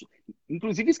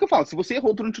 Inclusive, isso que eu falo, se você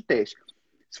errou durante o teste,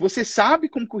 se você sabe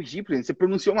como corrigir, por exemplo, você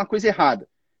pronunciou uma coisa errada,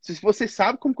 se você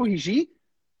sabe como corrigir,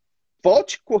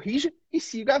 volte, corrija e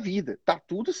siga a vida. Tá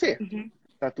tudo certo.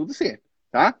 Tá tudo certo,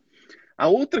 tá? A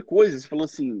outra coisa, você falou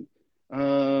assim,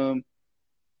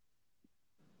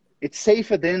 it's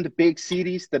safer than the big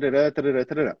cities, tarará, tarará,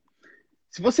 tarará.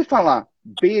 Se você falar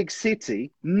big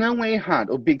city, não é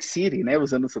errado. Ou big city, né?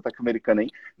 Usando o sotaque americano aí,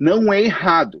 não é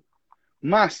errado.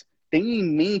 Mas tenha em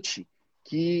mente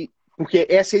que, porque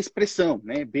essa é a expressão,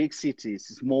 né? Big cities,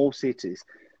 small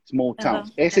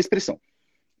towns. Essa é a expressão.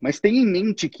 Mas tenha em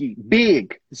mente que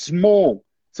big, small,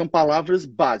 são palavras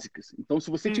básicas. Então,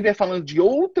 se você estiver falando de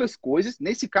outras coisas,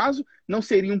 nesse caso, não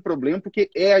seria um problema,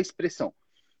 porque é a expressão.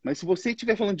 Mas se você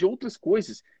estiver falando de outras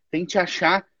coisas, tente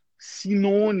achar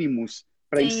sinônimos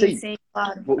para isso aí. Sim,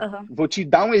 claro. Vou te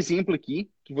dar um exemplo aqui,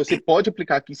 que você pode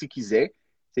aplicar aqui se quiser.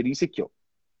 Seria isso aqui, ó.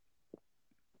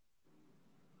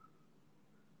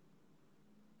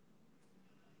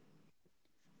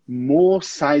 More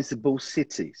sizable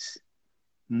cities.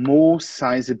 More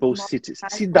sizable cities.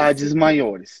 Cidades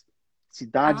maiores.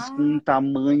 Cidades com um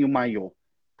tamanho maior,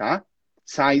 tá?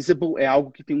 Sizable é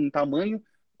algo que tem um tamanho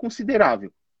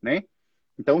considerável, né?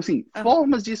 Então, assim,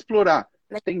 formas de explorar.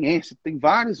 Tem essa, tem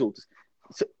várias outras.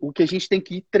 O que a gente tem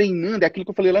que ir treinando é aquilo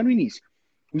que eu falei lá no início.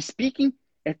 O speaking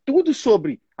é tudo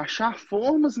sobre achar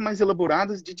formas mais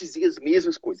elaboradas de dizer as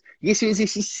mesmas coisas. E esse é um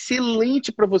exercício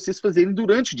excelente para vocês fazerem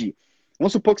durante o dia.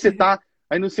 Vamos supor que você está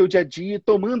aí no seu dia a dia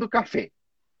tomando café.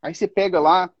 Aí você pega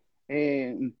lá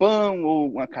um pão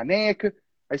ou uma caneca.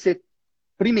 Aí você...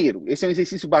 Primeiro, esse é um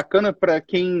exercício bacana para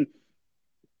quem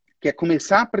quer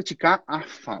começar a praticar a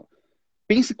fala.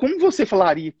 Pense como você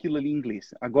falaria aquilo ali em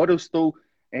inglês. Agora eu estou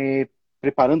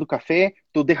preparando o café,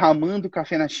 estou derramando o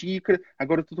café na xícara,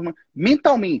 agora eu estou tomando...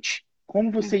 Mentalmente,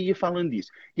 como você ia falando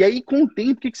isso? E aí, com o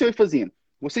tempo, o que você vai fazendo?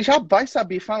 Você já vai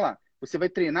saber falar. Você vai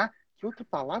treinar. Que outra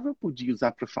palavra eu podia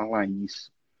usar para falar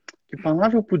isso? Que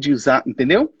palavra eu podia usar?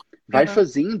 Entendeu? Vai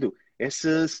fazendo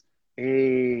essas...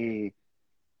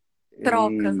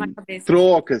 trocas na cabeça.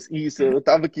 Trocas, isso. Eu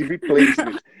estava aqui,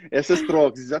 replacement. Essas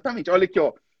trocas, exatamente. Olha aqui,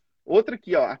 ó. Outra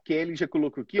aqui, ó, a Kelly já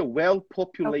colocou aqui, ó,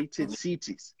 well-populated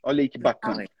cities. Olha aí que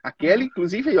bacana. A Kelly,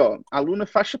 inclusive, aí, ó, aluna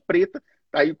faixa preta,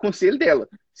 tá aí o conselho dela.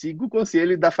 Siga o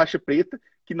conselho da faixa preta,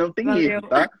 que não tem erro,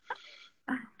 tá?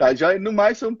 Tá, já no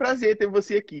mais, foi um prazer ter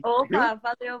você aqui. Opa, viu?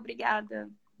 valeu, obrigada.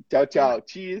 Tchau, tchau.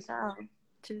 Cheers.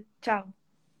 Tchau.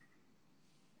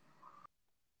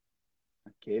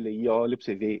 A Kelly aí, olha pra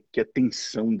você ver que a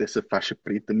tensão dessa faixa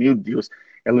preta, meu Deus.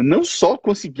 Ela não só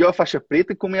conseguiu a faixa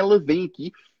preta, como ela vem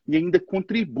aqui e ainda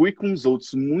contribui com os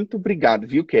outros. Muito obrigado,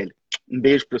 viu, Kelly? Um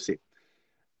beijo para você.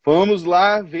 Vamos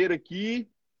lá ver aqui.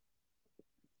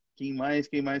 Quem mais?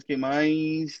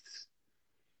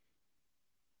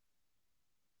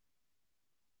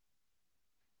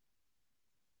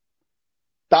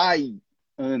 Thay,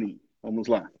 Anne. Vamos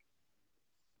lá.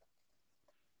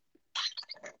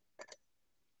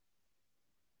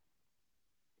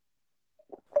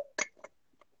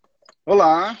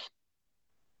 Olá.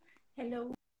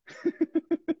 Hello.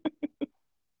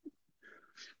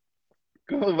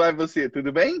 Como vai você?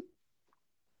 Tudo bem?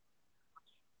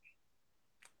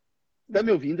 Tá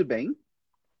me ouvindo bem?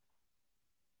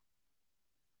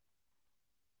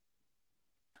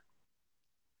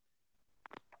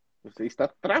 Você está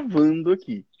travando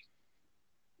aqui.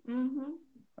 Uhum.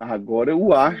 Agora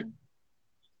o ar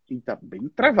E tá bem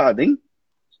travado, hein?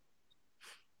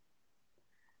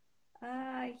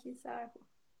 Ai, que saco.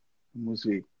 Vamos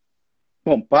ver.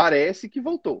 Bom, parece que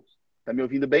voltou. Tá me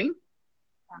ouvindo bem?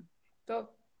 Tô.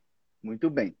 Muito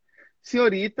bem.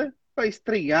 Senhorita vai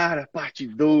estrear a parte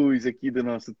 2 aqui do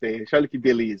nosso teste. Olha que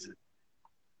beleza.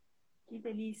 Que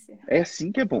delícia. É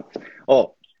assim que é bom. Ó,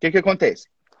 o que acontece?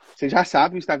 Você já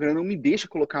sabe, o Instagram não me deixa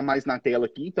colocar mais na tela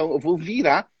aqui, então eu vou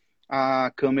virar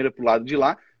a câmera pro lado de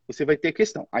lá. Você vai ter a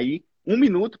questão. Aí, 1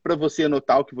 minuto para você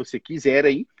anotar o que você quiser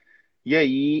aí. E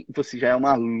aí, você já é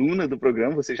uma aluna do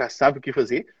programa, você já sabe o que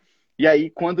fazer. E aí,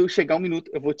 quando chegar 1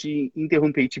 minuto, eu vou te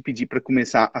interromper e te pedir para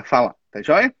começar a falar, tá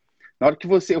joia? Na hora que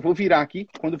eu vou virar aqui,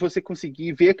 quando você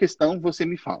conseguir ver a questão, você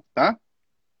me fala, tá?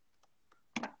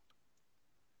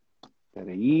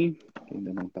 Espera aí,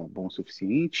 ainda não tá bom o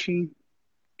suficiente.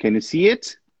 Can you see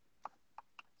it?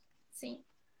 Sim.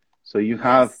 So you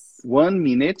have Yes. 1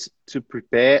 minute to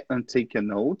prepare and take your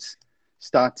notes,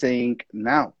 starting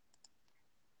now.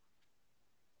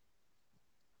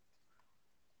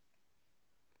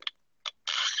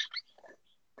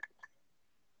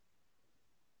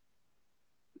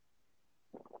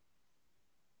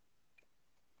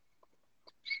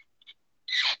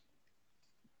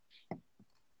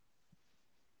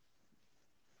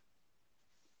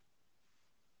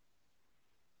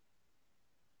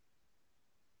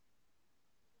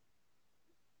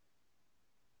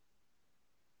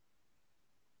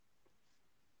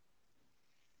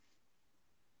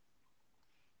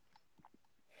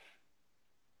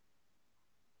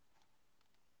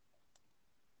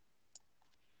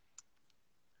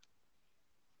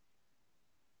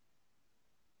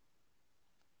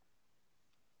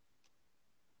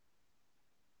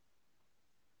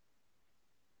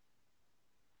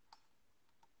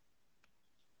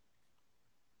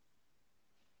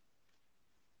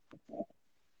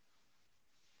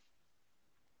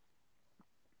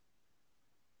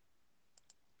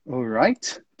 All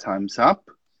right, time's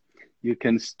up. You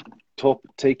can stop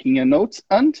taking your notes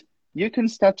and you can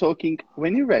start talking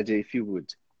when you're ready, if you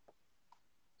would.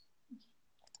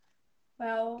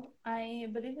 Well, I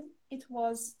believe it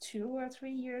was 2 or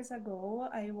 3 years ago.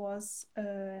 I was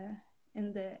in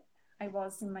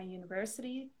my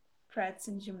university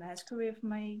practicing gymnastics with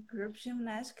my group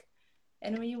gymnastics,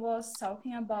 and we was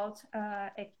talking about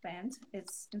event.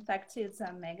 It's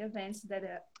a mega event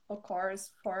that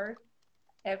occurs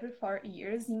every 4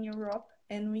 years in Europe,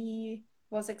 and we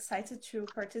was excited to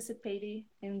participate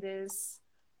in this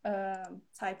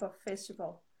type of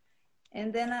festival.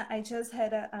 And then I just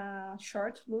had a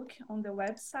short look on the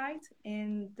website,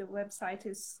 and the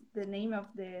name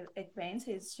of the event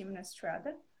is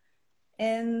Gimnastrada.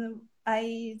 And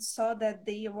I saw that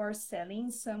they were selling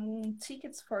some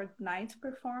tickets for night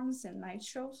performance and night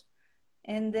shows.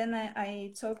 And then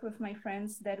I talked with my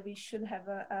friends that we should have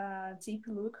a deep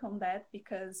look on that,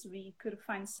 because we could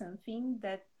find something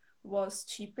that was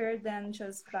cheaper than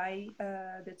just buy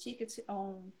the tickets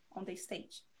on the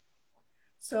stage.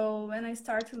 So when I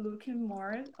started looking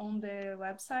more on the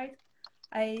website,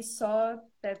 I saw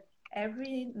that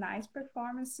every night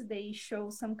performance they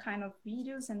show some kind of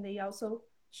videos, and they also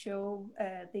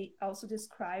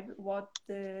describe what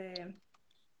the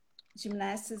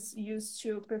gymnasts used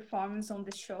to performance on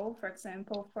the show. For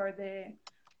example, for the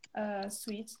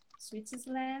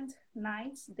Switzerland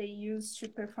nights, they used to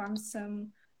perform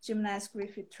some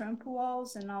gymnastics with trump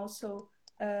walls, and also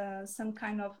some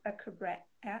kind of acrobatic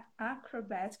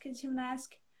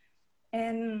gymnastics.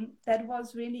 And that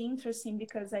was really interesting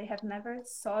because I have never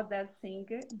saw that thing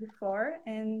before,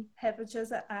 and have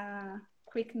just a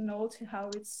quick note how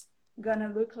it's gonna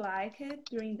look like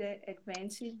during the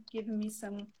event. It gave me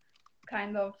some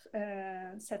kind of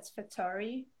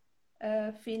satisfactory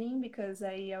feeling, because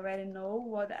I already know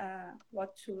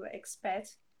what to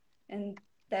expect in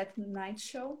that night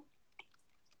show.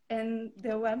 And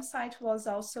the website was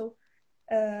also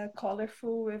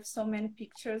colorful with so many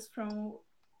pictures from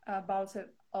about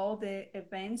all the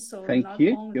events. So Thank not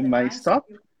you. only You the may night. stop.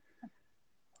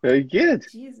 Very good.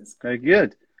 Jesus. Very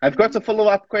good. I've got a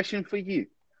follow-up question for you.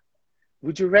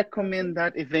 Would you recommend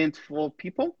that event for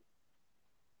people?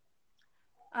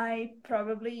 I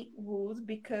probably would,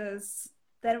 because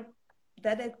that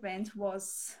event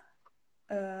was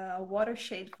a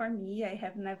watershed for me. I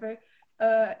have never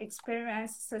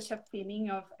experienced such a feeling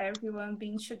of everyone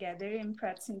being together and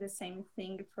practicing the same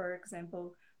thing. For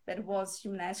example, that was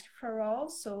gymnastics for all.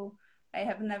 So I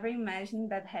have never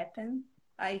imagined that happen.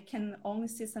 I can only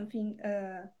see something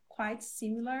quite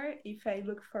similar if I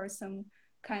look for some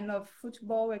kind of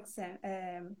football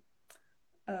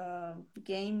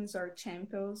games or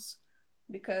champions.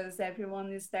 because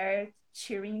everyone is there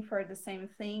cheering for the same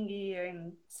thing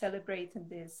and celebrating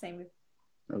the same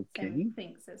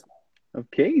things as well.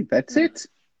 Ok, that's it.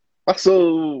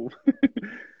 Passou!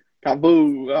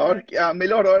 Acabou! A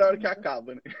melhor hora é a hora que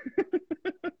acaba, né?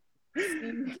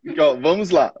 Ó, vamos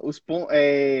lá.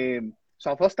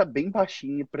 Sua voz tá bem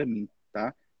baixinha para mim,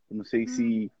 tá? Eu não sei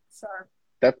se... Sorry.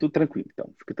 Tá tudo tranquilo,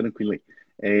 então. Fica tranquilo aí.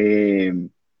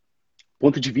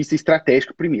 Ponto de vista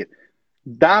estratégico primeiro.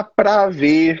 Dá para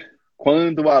ver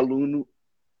quando o aluno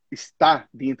está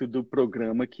dentro do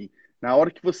programa aqui. Na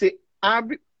hora que você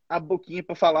abre a boquinha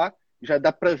para falar, já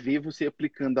dá para ver você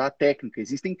aplicando a técnica.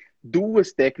 Existem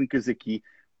duas técnicas aqui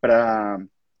para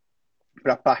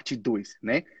a parte 2,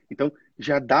 né? Então,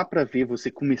 já dá para ver você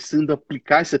começando a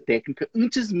aplicar essa técnica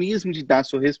antes mesmo de dar a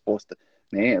sua resposta,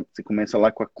 né? Você começa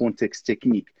lá com a Context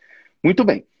Technique. Muito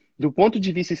bem. Do ponto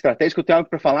de vista estratégico, eu tenho algo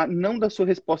para falar, não da sua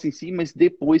resposta em si, mas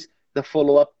depois da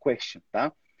follow-up question,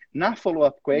 tá? Na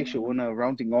follow-up question ou na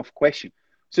rounding off question,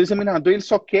 o seu examinador ele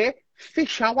só quer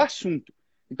fechar o assunto.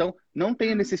 Então, não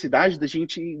tem a necessidade da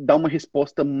gente dar uma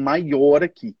resposta maior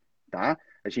aqui, tá?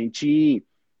 A gente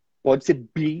pode ser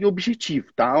bem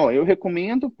objetivo, tá? Ó, eu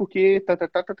recomendo porque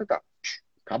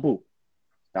acabou,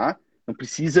 tá? Não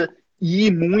precisa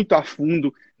ir muito a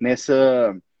fundo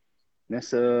nessa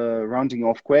rounding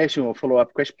off question ou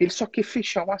follow-up question, porque ele só quer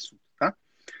fechar o assunto, tá?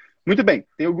 Muito bem,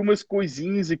 tem algumas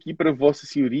coisinhas aqui para Vossa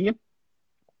Senhoria.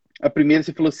 A primeira,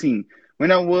 você falou assim,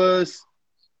 when I was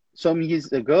some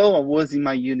years ago, I was in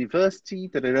my university,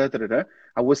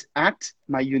 I was at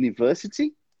my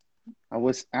university, I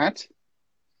was at...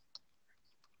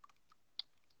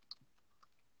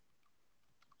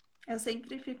 Eu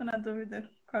sempre fico na dúvida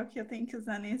qual que eu tenho que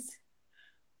usar nesse.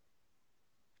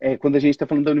 Quando a gente está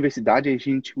falando da universidade, a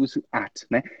gente usa o at,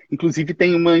 né? Inclusive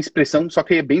tem uma expressão, só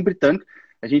que é bem britânico,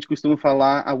 a gente costuma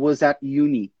falar I was at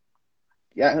uni.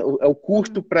 É o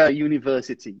curto para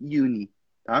university, uni,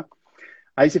 tá?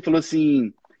 Aí você falou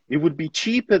assim, it would be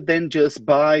cheaper than just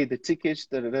buy the ticket,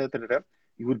 it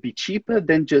would be cheaper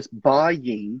than just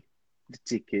buying the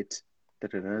ticket,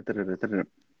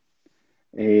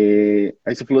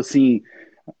 aí você falou assim,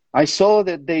 I saw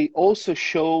that they also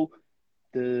show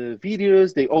the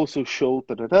videos, they also show,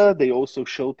 they also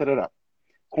show,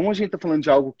 Como a gente tá falando de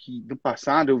algo que do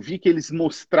passado, eu vi que eles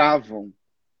mostravam,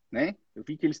 né? Eu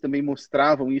vi que eles também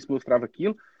mostravam isso, mostravam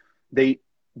aquilo. They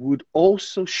would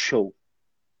also show.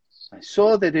 I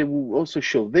saw that they would also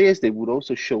show this, they would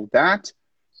also show that,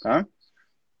 tá?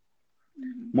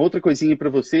 Uma outra coisinha para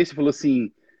você falou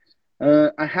assim,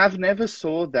 I have never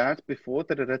saw that before,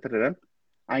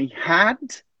 I had,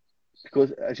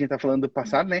 porque a gente tá falando do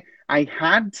passado, né? I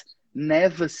had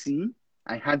never seen,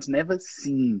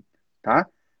 tá?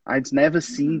 I'd never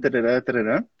seen,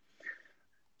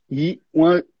 E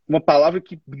uma palavra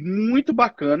que muito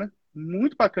bacana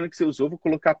que você usou, vou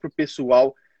colocar para o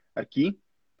pessoal aqui.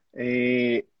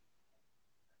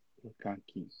 Vou colocar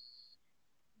aqui.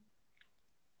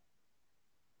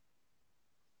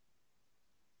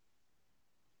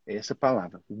 Essa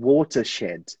palavra,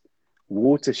 watershed.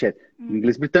 Watershed. Em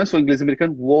inglês britânico ou em inglês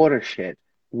americano, watershed.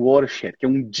 Watershed, que é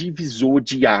um divisor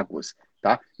de águas,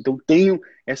 tá? Então tenho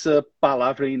essa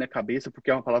palavra aí na cabeça, porque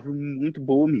é uma palavra muito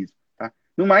boa mesmo, tá?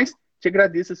 No mais, te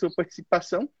agradeço a sua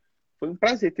participação. Foi um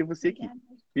prazer ter você aqui,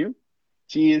 viu?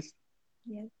 Cheers.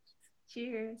 Yes.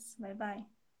 Cheers. Bye-bye.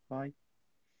 Bye.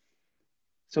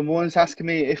 Someone's asking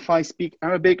me if I speak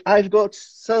Arabic. I've got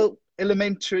so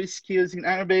elementary skills in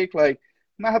Arabic, like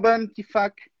marhaban,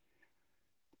 kifak,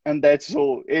 and that's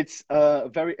all. It's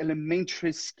very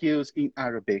elementary skills in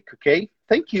Arabic, okay?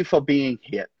 Thank you for being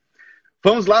here.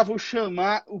 Vamos lá, vou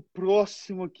chamar o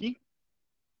próximo aqui.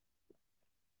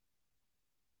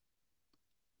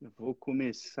 Eu vou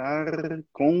começar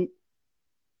com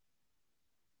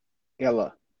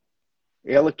ela.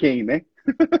 Ela quem, né?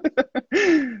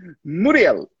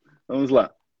 Muriel. Vamos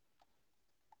lá.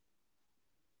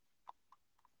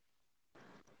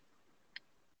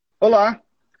 Olá.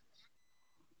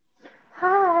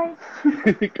 Hi.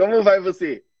 Como vai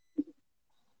você?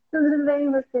 Tudo bem,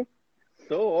 você?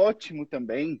 Estou ótimo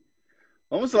também.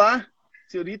 Vamos lá. A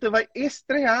senhorita vai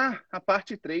estrear a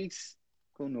parte 3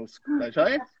 conosco, tá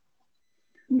joia?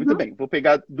 Muito bem. Vou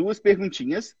pegar duas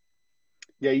perguntinhas.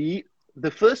 E aí,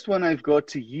 the first one I've got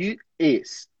to you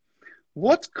is,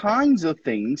 what kinds of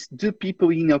things do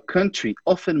people in your country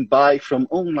often buy from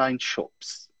online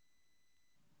shops?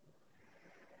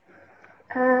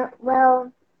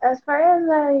 Well, as far as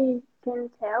I can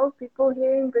tell, people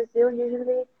here in Brazil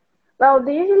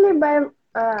they usually buy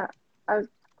a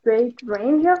great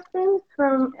range of things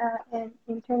from an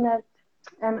internet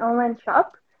and online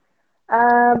shop.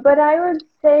 But I would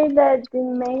say that the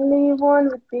mainly one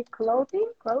would be clothes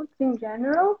in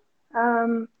general,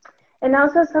 and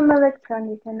also some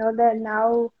electronic. I know that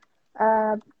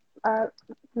uh, uh,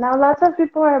 now lots of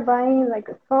people are buying like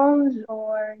phones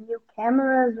or new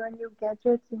cameras or new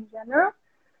gadgets in general.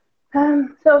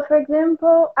 So for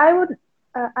example,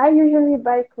 I usually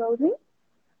buy clothing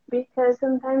because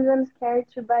sometimes I'm scared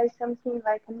to buy something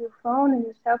like a new phone, a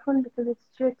new cell phone because it's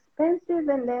too expensive,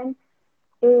 and then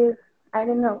if I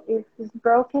don't know if it's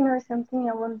broken or something,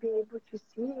 I won't be able to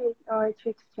see it or to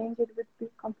exchange it would be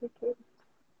complicated.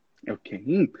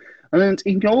 Okay. And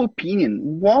in your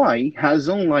opinion, why has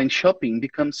online shopping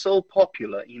become so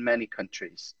popular in many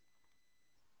countries?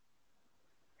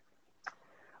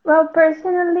 Well,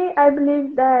 personally, I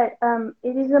believe that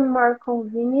it is a more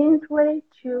convenient way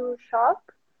to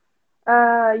shop.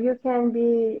 You can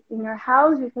be in your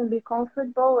house, you can be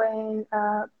comfortable and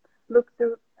look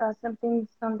through some things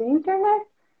on the internet.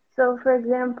 So, for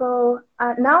example,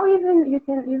 now even you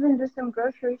can even do some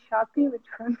grocery shopping, which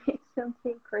for me is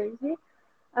something crazy.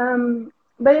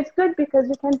 But it's good because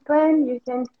you can plan, you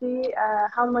can see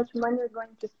how much money you're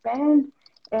going to spend,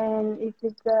 and if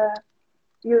it's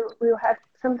you will have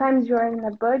sometimes you're in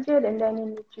a budget and then you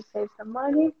need to save some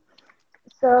money.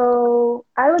 So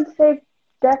I would say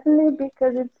definitely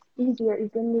because it's easier,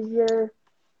 even easier.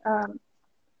 Um,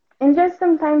 and just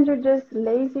sometimes you're just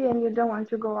lazy and you don't want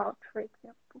to go out, for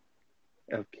example.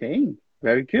 Ok,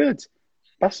 very good.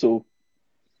 Passou.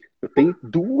 Eu tenho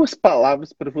duas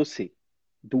palavras para você.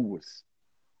 Duas.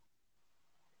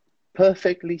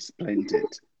 Perfectly splendid.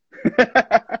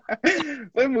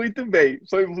 Foi muito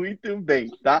bem,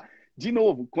 tá? De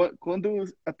novo, quando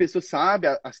a pessoa sabe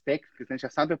as técnicas, né, já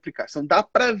sabe a aplicação, dá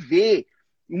para ver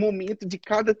o momento de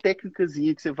cada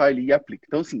técnicazinha que você vai ali e aplica.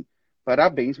 Então, assim,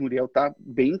 parabéns, Muriel, tá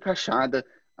bem encaixada,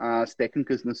 as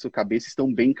técnicas na sua cabeça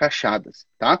estão bem encaixadas,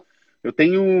 tá? Eu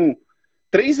tenho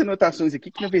 3 anotações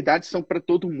aqui que, na verdade, são para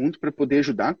todo mundo, para poder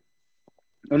ajudar.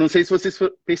 Eu não sei se vocês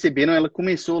perceberam, ela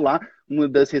começou lá, uma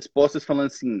das respostas falando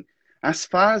assim, as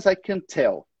far as I can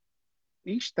tell.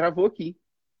 Ixi, travou aqui.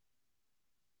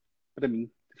 Para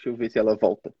mim. Deixa eu ver se ela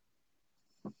volta.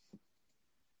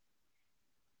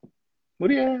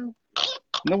 Muriel,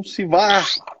 não se vá.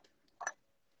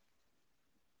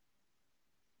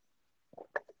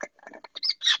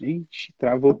 Ixi,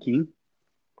 travou aqui.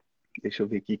 Deixa eu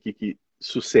ver aqui o que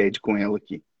sucede com ela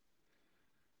aqui.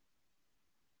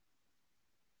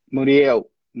 Muriel,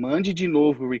 mande de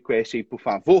novo o request aí, por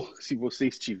favor, se você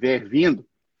estiver vendo.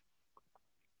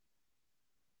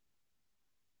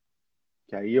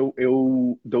 Que aí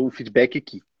eu dou o feedback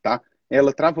aqui, tá?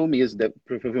 Ela travou mesmo,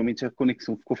 provavelmente a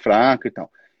conexão ficou fraca e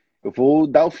tal. Eu vou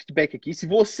dar o feedback aqui. Se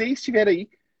você estiver aí,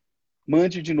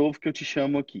 mande de novo que eu te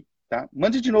chamo aqui, tá?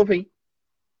 Mande de novo aí.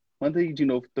 Manda aí de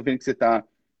novo. Tô vendo que você tá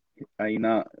aí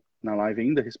na live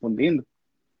ainda, respondendo.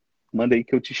 Manda aí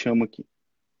que eu te chamo aqui.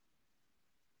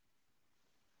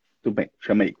 Tudo bem,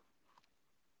 chama aí.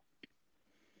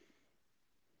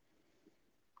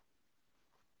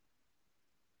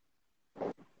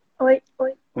 Oi.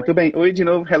 Muito bem. Oi de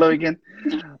novo. Hello again.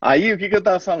 Aí, o que eu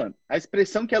tava falando? A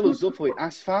expressão que ela usou foi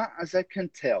as far as I can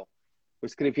tell. Vou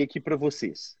escrever aqui para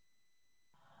vocês.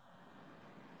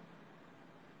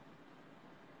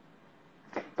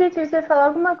 Teacher, você falou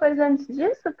alguma coisa antes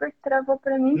disso? Porque travou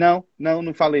para mim. Não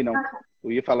falei não.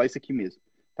 Eu ia falar isso aqui mesmo.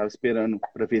 Tava esperando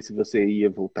para ver se você ia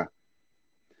voltar.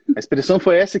 A expressão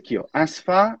foi essa aqui, ó. As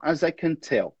far as I can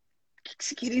tell. O que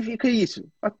significa isso?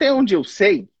 Até onde eu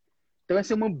sei. Então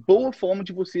essa é uma boa forma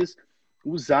de vocês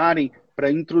usarem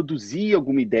para introduzir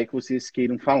alguma ideia que vocês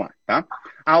queiram falar, tá?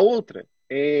 A outra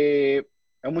é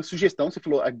uma sugestão. Você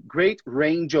falou a great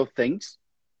range of things.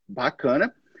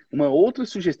 Bacana. Uma outra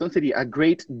sugestão seria a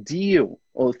great deal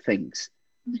of things.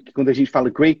 Que quando a gente fala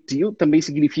great deal, também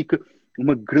significa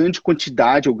uma grande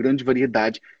quantidade ou grande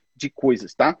variedade de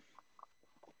coisas, tá?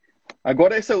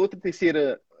 Agora, essa outra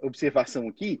terceira observação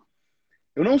aqui,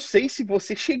 eu não sei se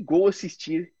você chegou a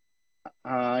assistir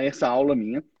a essa aula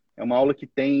minha. É uma aula que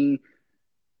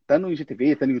tá no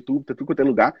IGTV, tá no YouTube, tá tudo quanto é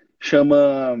lugar.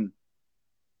 Chama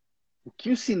O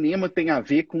que o cinema tem a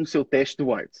ver com o seu teste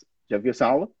do IELTS. Já viu essa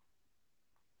aula?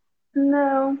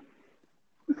 Não.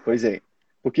 Pois é.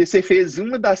 Porque você fez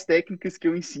uma das técnicas que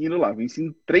eu ensino lá. Eu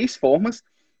ensino 3 formas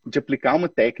de aplicar uma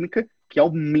técnica que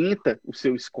aumenta o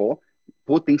seu score,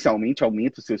 potencialmente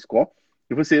aumenta o seu score,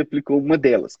 e você aplicou uma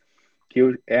delas, que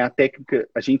é a técnica,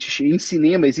 em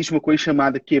cinema existe uma coisa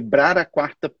chamada quebrar a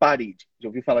quarta parede. Já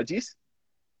ouviu falar disso?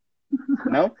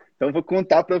 Não? Então eu vou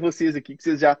contar para vocês aqui que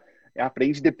vocês já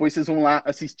aprendem, depois vocês vão lá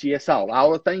assistir essa aula. A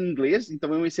aula está em inglês,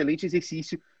 então é um excelente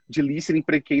exercício de listening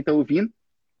para quem está ouvindo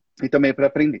e também para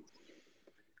aprender.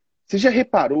 Você já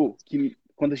reparou que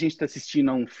quando a gente está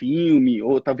assistindo a um filme,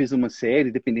 ou talvez uma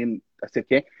série, dependendo do que você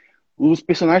quer, os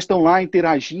personagens estão lá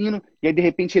interagindo, e aí de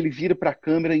repente ele vira para a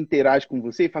câmera, interage com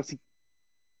você e fala assim,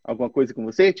 alguma coisa com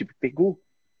você? Tipo, pegou?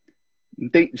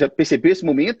 Já percebeu esse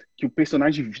momento? Que o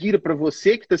personagem vira para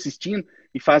você que está assistindo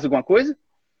e faz alguma coisa?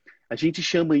 A gente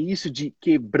chama isso de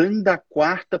quebrando a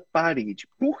quarta parede.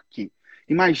 Por quê?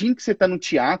 Imagine que você está no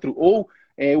teatro ou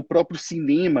o próprio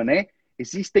cinema, né?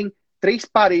 Existem 3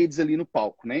 paredes ali no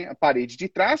palco, né? A parede de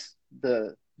trás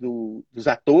dos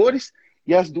atores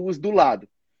e as 2 do lado.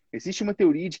 Existe uma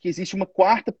teoria de que existe uma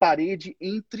quarta parede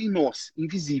entre nós,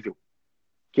 invisível.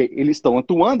 Que eles estão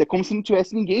atuando, é como se não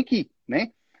tivesse ninguém aqui,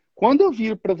 né? Quando eu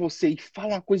viro para você e falo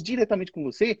uma coisa diretamente com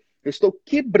você, eu estou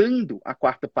quebrando a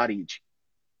quarta parede,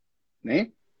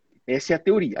 né? Essa é a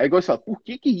teoria. Aí agora você fala, por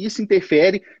que isso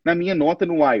interfere na minha nota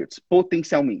no IELTS,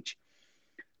 potencialmente?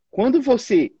 Quando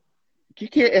você... O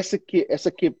que é essa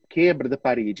quebra da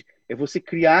parede? É você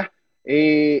criar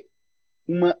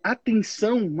uma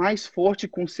atenção mais forte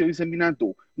com o seu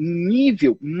examinador, um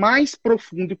nível mais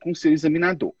profundo com o seu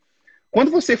examinador. Quando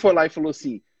você for lá e falou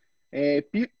assim,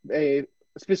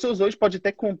 as pessoas hoje podem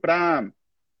até comprar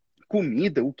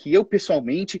comida, o que eu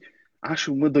pessoalmente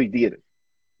acho uma doideira.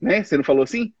 Né? Você não falou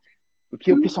assim? O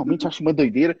que eu pessoalmente acho uma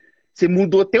doideira. Você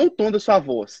mudou até o tom da sua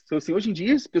voz. Então, assim, hoje em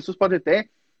dia, as pessoas podem até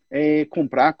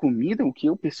comprar comida, o que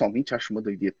eu pessoalmente acho uma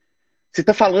doideira. Você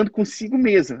está falando consigo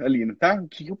mesma, Alina, tá? O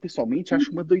que eu pessoalmente acho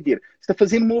uma doideira. Você está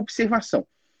fazendo uma observação.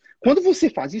 Quando você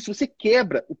faz isso, você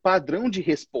quebra o padrão de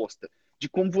resposta, de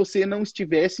como você não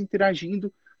estivesse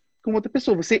interagindo com outra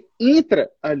pessoa. Você entra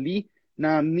ali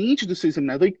na mente do seu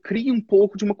examinador e cria um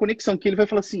pouco de uma conexão, que ele vai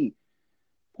falar assim,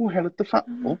 porra, ela tá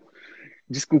falando... Oh,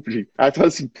 desculpe, gente. Ela fala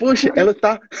assim, poxa, ela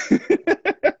tá...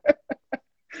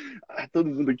 todo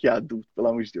mundo aqui é adulto, pelo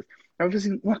amor de Deus. Ela fala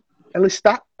assim, ela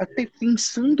está até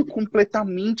pensando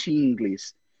completamente em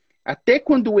inglês. Até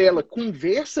quando ela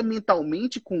conversa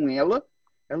mentalmente com ela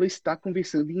está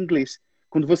conversando em inglês.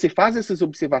 Quando você faz essas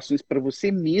observações para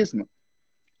você mesma,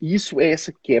 isso é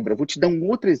essa quebra. Vou te dar um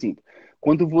outro exemplo.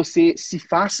 Quando você se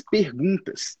faz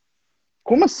perguntas.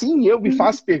 Como assim eu me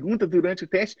faço pergunta durante o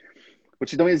teste? Vou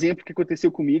te dar um exemplo que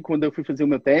aconteceu comigo quando eu fui fazer o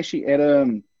meu teste.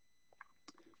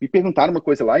 Me perguntaram uma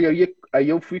coisa lá e aí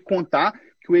eu fui contar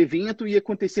que o evento ia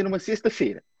acontecer numa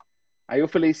sexta-feira. Aí eu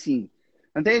falei assim,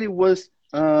 and then it was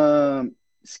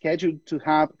scheduled to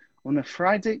have on a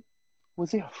Friday.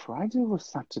 Was it a Friday or a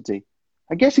Saturday?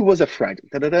 I guess it was a Friday.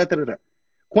 Tarará, tarará.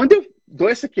 Quando eu dou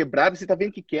essa quebrada, você tá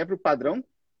vendo que quebra o padrão?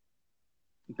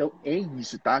 Então é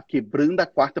isso, tá? Quebrando a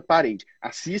quarta parede.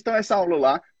 Assistam essa aula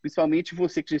lá, principalmente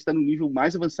você que já está no nível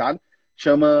mais avançado.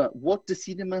 Chama What the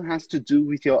Cinema Has to Do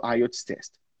with Your IELTS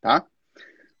Test, tá?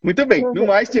 Muito bem. No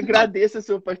mais, te agradeço a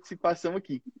sua participação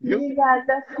aqui. Viu?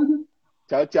 Obrigada.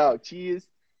 Tchau, tchau. Cheers.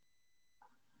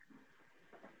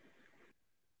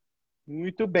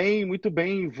 Muito bem, muito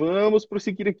bem. Vamos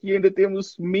prosseguir aqui. Ainda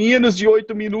temos menos de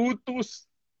 8 minutos.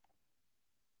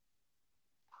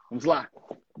 Vamos lá.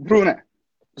 Bruna,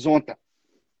 Zonta.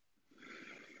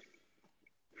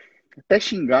 Até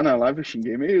xingar na live eu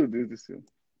xinguei. Meu Deus do céu.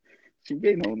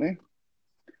 Xinguei não, né?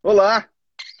 Olá.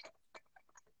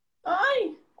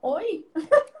 Ai, oi.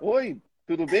 Oi,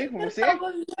 tudo bem com você? Eu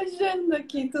tava viajando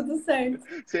aqui, tudo certo.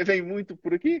 Você vem muito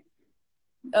por aqui?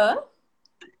 Hã?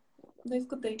 Não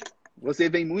escutei. Você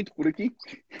vem muito por aqui?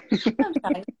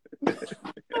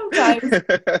 Não vai.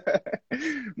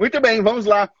 Muito bem, vamos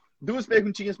lá. 2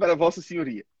 perguntinhas para Vossa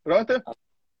Senhoria. Pronta?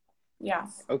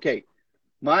 Yes. Okay.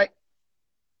 My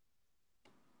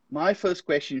first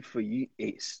question for you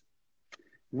is,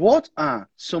 what are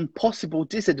some possible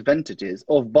disadvantages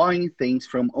of buying things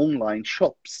from online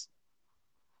shops?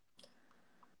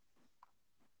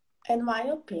 In my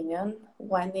opinion,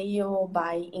 when you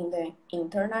buy on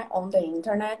the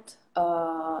internet,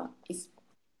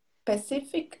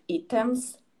 specific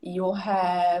items, you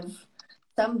have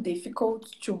some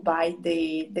difficulty to buy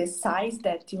the size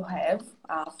that you have.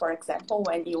 For example,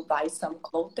 when you buy some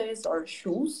clothes or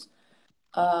shoes,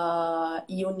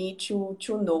 you need to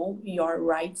know your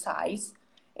right size,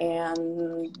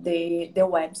 and the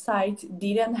website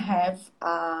didn't have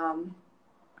a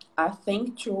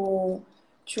thing to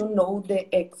know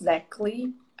the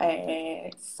exactly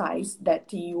size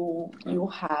that you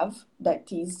have that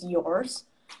is yours.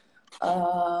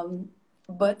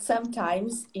 But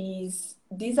sometimes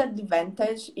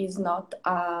disadvantage is not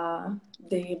the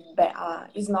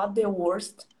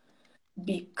worst,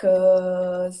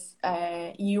 because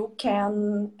you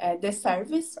can the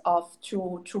service of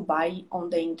to buy on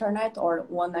the internet or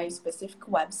on a specific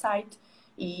website,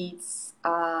 it's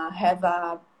have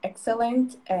a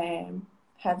excellent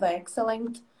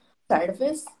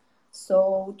service.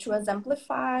 So to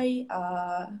exemplify,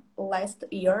 last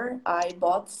year I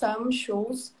bought some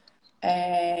shoes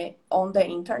on the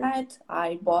internet.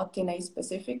 I bought in a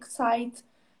specific site,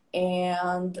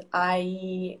 and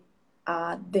my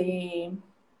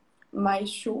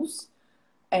shoes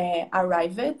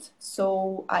arrived.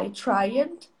 So I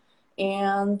tried,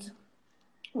 and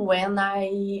when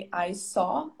I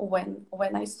saw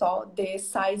the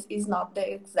size is not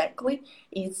the exactly,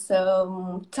 it's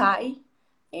tie,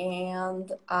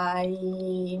 and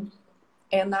I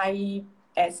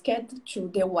asked to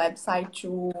the website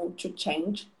to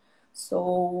change.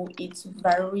 So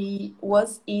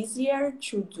was easier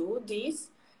to do this,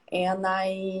 and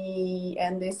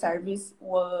the service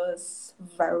was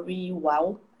very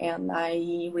well, and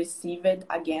I received it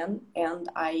again, and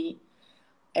I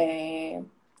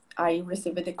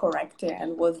received the correct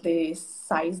and was the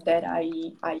size that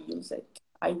I use it.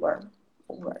 I wear,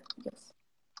 yes.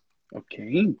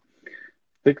 Okay.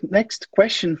 The next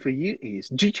question for you is,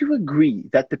 do you agree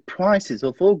that the prices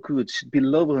of all goods should be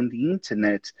lower on the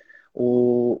internet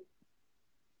or...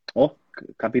 Oh,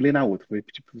 acabei lendo a outra, vou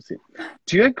repetir para você.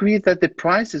 Do you agree that the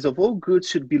prices of all goods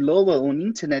should be lower on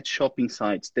internet shopping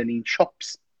sites than in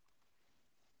shops?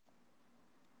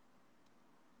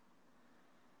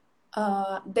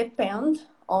 Depend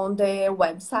on the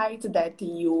website that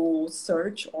you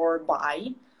search or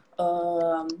buy,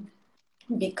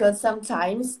 because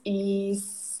sometimes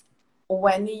is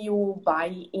when you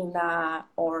buy in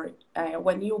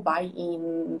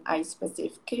a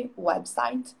specific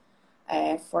website.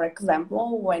 For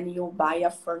example, when you buy a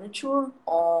furniture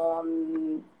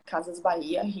on Casas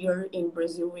Bahia here in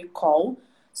Brazil, we call.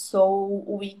 So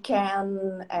we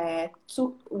can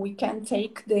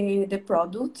take the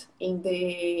product in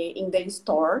the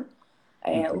store,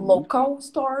 local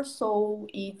store. So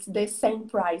it's the same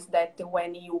price that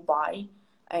when you buy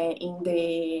in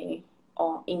the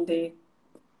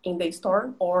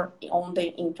store or on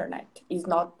the internet. Is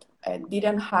not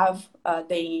didn't have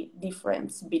the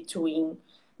difference between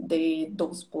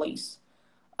those places.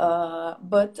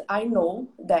 But I know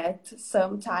that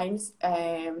sometimes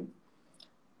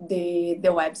the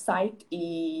website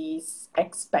is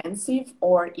expensive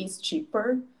or is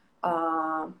cheaper,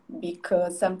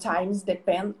 because sometimes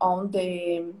depend on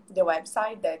the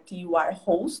website that you are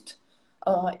host.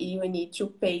 You need to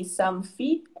pay some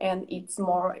fee, and it's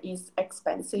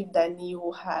expensive than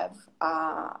you have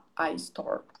a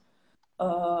store.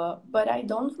 But I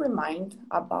don't remind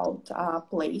about a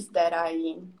place that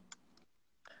I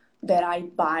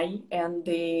buy and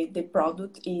the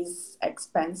product is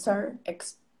expense in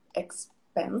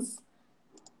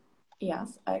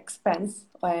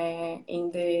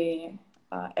the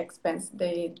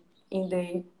in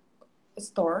the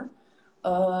store.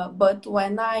 But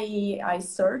when I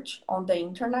search on the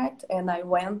internet and I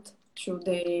went to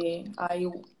the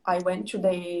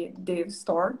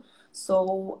store,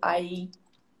 so I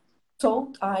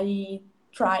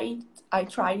tried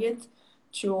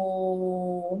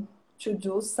to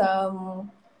do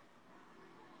some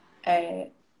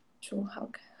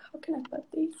how can I put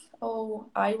this? Oh,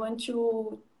 I want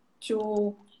to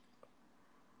do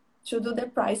the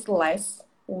price less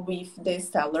with the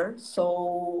seller.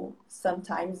 So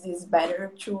sometimes it's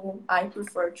better I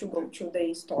prefer to go to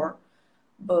the store,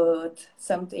 but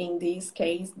in this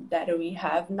case that we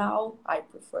have now, I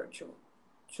prefer to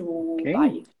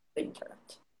buy the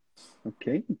internet.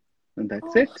 Okay, and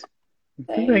that's it.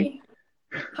 Okay.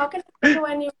 How can I,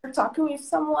 when you're talking with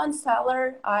someone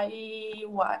seller, I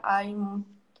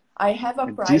have a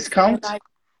price discount,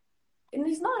 and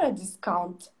it's not a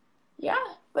discount. Yeah,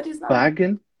 but it's not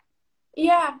bargain.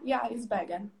 Yeah, it's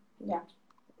bargain. Yeah.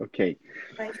 Okay.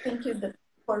 I think it's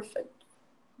perfect.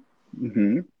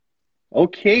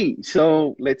 Okay,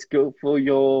 so let's go for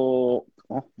your...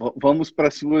 vamos para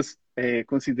suas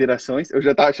considerações. Eu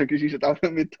já estava achando que a gente já estava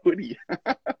na mentoria.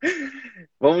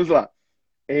 Vamos lá.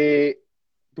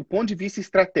 Do ponto de vista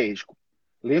estratégico,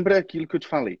 lembra aquilo que eu te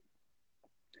falei.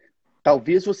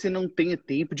 Talvez você não tenha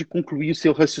tempo de concluir o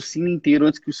seu raciocínio inteiro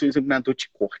antes que o seu examinador te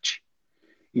corte.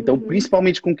 Então,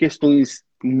 principalmente com questões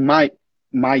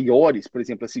maiores, por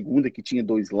exemplo, a segunda que tinha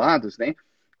 2 lados, né?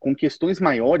 Com questões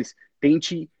maiores,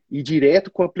 tente ir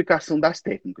direto com a aplicação das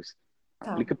técnicas.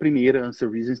 Tá. Aplica a primeira, Answer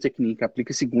Reasons Technique,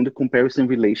 aplica a segunda, Comparison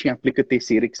Relation, aplica a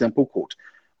terceira, Example Code.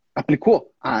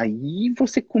 Aplicou? Aí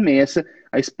você começa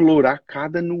a explorar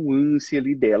cada nuance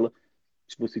ali dela,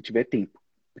 se você tiver tempo.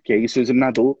 Porque aí o seu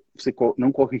examinador, você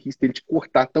não corre risco dele te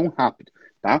cortar tão rápido,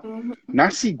 tá?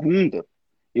 Na segunda,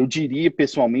 eu diria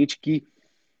pessoalmente que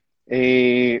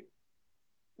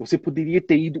você poderia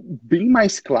ter ido bem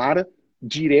mais clara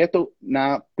direto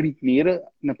na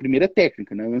primeira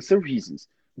técnica, na answer reasons.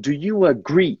 Do you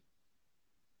agree?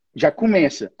 Já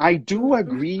começa. I do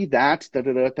agree that.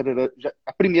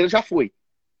 A primeira já foi.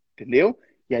 Entendeu?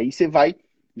 E aí você vai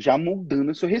já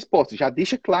moldando a sua resposta. Já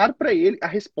deixa claro para ele a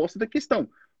resposta da questão.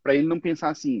 Para ele não pensar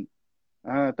assim,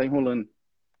 tá enrolando.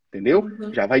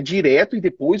 Entendeu? Já vai direto e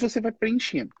depois você vai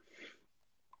preenchendo.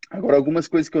 Agora, algumas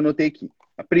coisas que eu notei aqui.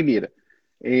 A primeira,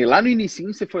 lá no início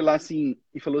você foi lá assim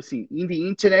e falou assim, in the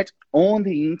internet, on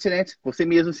the internet, você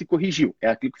mesmo se corrigiu. É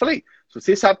aquilo que eu falei. Se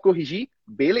você sabe corrigir,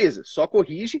 beleza, só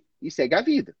corrige e segue a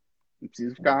vida. Não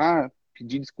precisa ficar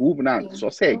pedir desculpa, nada,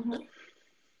 só segue.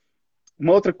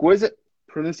 Uma outra coisa,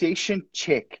 pronunciation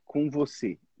check com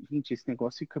você. Gente, esse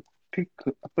negócio fica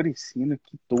aparecendo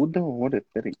aqui toda hora.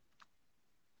 Peraí.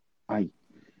 Aí.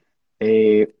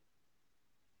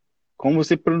 Como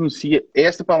você pronuncia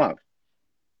essa palavra?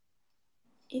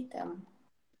 Item.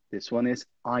 This one is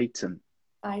item.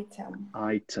 Item.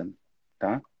 Item.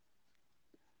 Tá?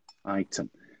 Item.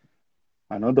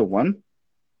 Another one.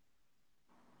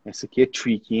 Essa aqui é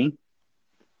tricky, hein?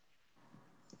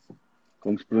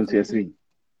 Como se pronuncia essa aí?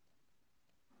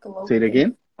 Say it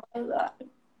again.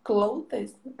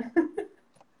 Clothes.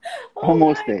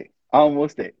 Almost there.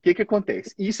 Almost there. O que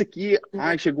acontece? Isso aqui,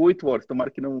 chegou 8 horas.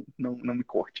 Tomara que não me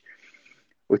corte.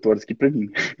 8 horas aqui pra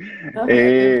mim.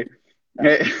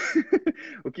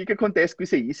 O que acontece com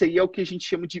isso aí? Isso aí é o que a gente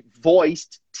chama de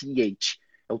voiced TH.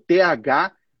 É o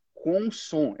TH com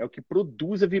som. É o que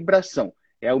produz a vibração.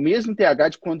 É o mesmo TH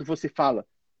de quando você fala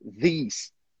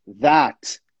this,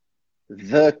 that,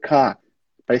 the car.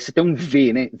 Parece ter um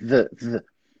V, né? The.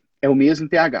 É o mesmo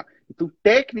TH. Então,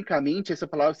 tecnicamente, essa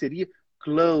palavra seria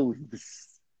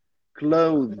clothes.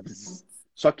 Clothes.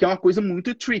 Só que é uma coisa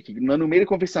muito tricky. No meio da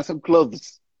conversação,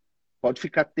 clothes. Pode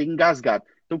ficar até engasgado.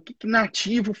 Então, o que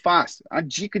nativo faz? A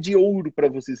dica de ouro para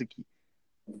vocês aqui.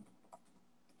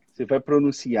 Você vai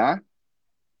pronunciar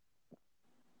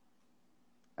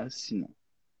assim, ó.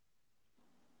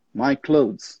 My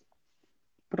clothes.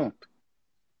 Pronto.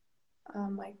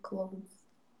 My clothes.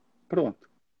 Pronto.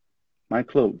 My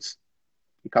clothes.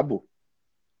 E acabou.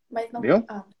 Mas não... Entendeu?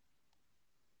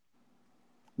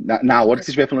 Na hora que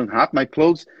você estiver falando rápido, my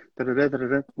clothes,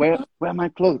 where are my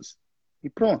clothes? E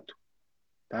pronto.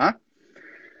 Tá?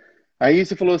 Aí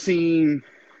você falou assim,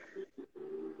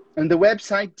 and the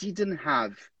website didn't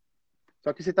have.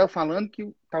 Só que você estava falando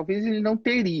que talvez ele não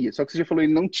teria. Só que você já falou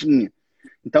ele não tinha.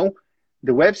 Então,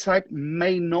 the website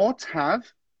may not have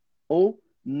ou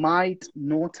might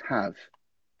not have.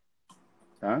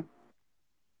 Tá?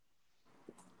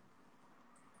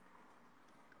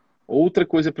 Outra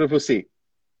coisa para você.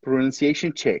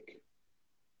 Pronunciation check.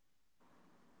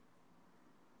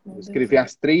 Vou escrever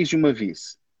as 3 de uma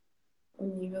vez. O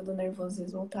nível do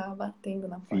nervosismo tá batendo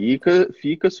na porta.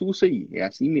 Fica sussa aí. É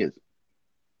assim mesmo.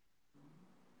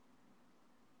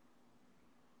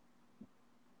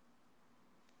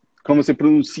 Como você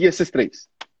pronuncia essas 3?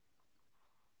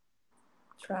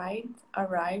 Tried,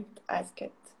 arrived,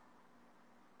 asked.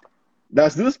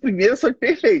 Das 2 primeiras foi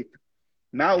perfeito.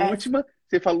 Na última,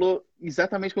 você falou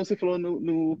exatamente como você falou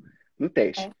no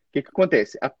teste. O que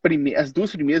acontece? As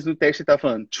 2 primeiras no teste você está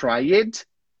falando tried,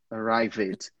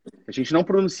 arrived. A gente não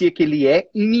pronuncia que ele é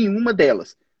em nenhuma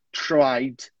delas.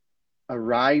 Tried,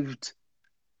 arrived,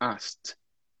 asked.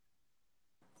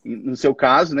 No seu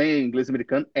caso, né, em inglês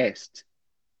americano, asked.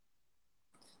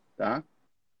 Tá?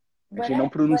 A gente não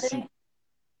pronuncia.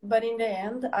 But in the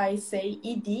end, I say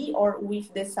ed or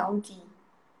with the sound t.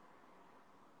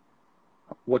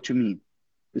 What you mean?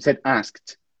 You said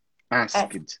asked.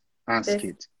 Asked.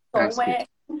 Asked. Som é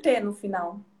um T no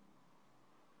final.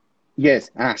 Yes,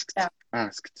 asked. Yeah.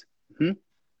 Asked.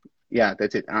 Yeah,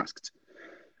 that's it. Asked.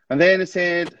 And then it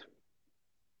said,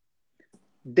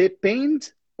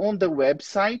 depend on the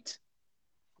website.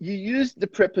 You use the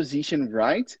preposition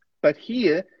right, but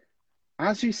here,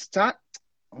 as you start...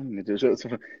 Oh, meu Deus,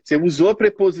 você usou a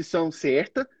preposição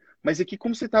certa, mas aqui,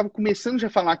 como você estava começando já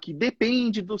a falar que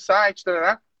depende do site,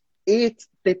 it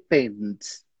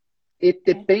depends. It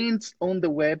depends on the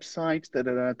website,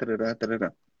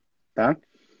 tá?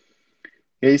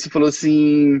 E aí você falou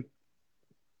assim,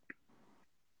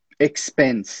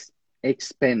 expense.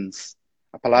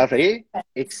 A palavra é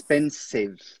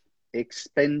expensive.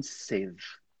 Expensive,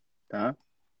 tá?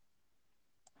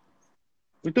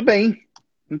 Muito bem.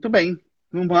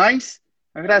 No mais,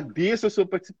 agradeço a sua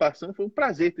participação. Foi um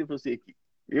prazer ter você aqui.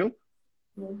 Viu?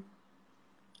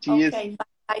 Cheers. Ok,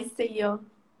 bye. See you.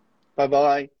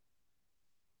 Bye.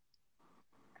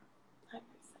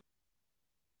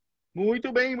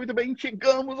 Muito bem.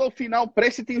 Chegamos ao final.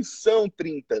 Preste atenção,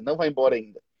 30. Não vai embora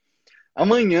ainda.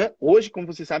 Hoje, como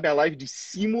você sabe, é a live de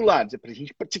simulados, é pra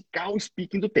gente praticar o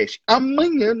speaking do teste.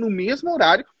 Amanhã, no mesmo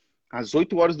horário, às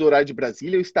 8 horas do horário de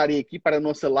Brasília, eu estarei aqui para a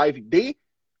nossa live de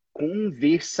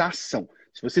conversação.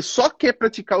 Se você só quer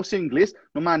praticar o seu inglês de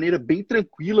uma maneira bem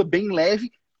tranquila, bem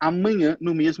leve, amanhã,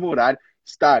 no mesmo horário,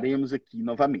 estaremos aqui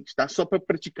novamente, tá? Só para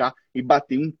praticar e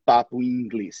bater um papo em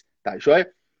inglês, tá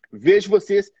joia? Vejo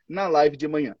vocês na live de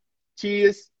amanhã.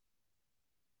 Cheers!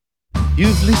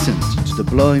 You've listened to the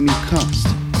Blimey Cast.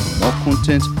 For more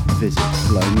content, visit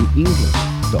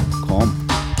blimeyenglish.com.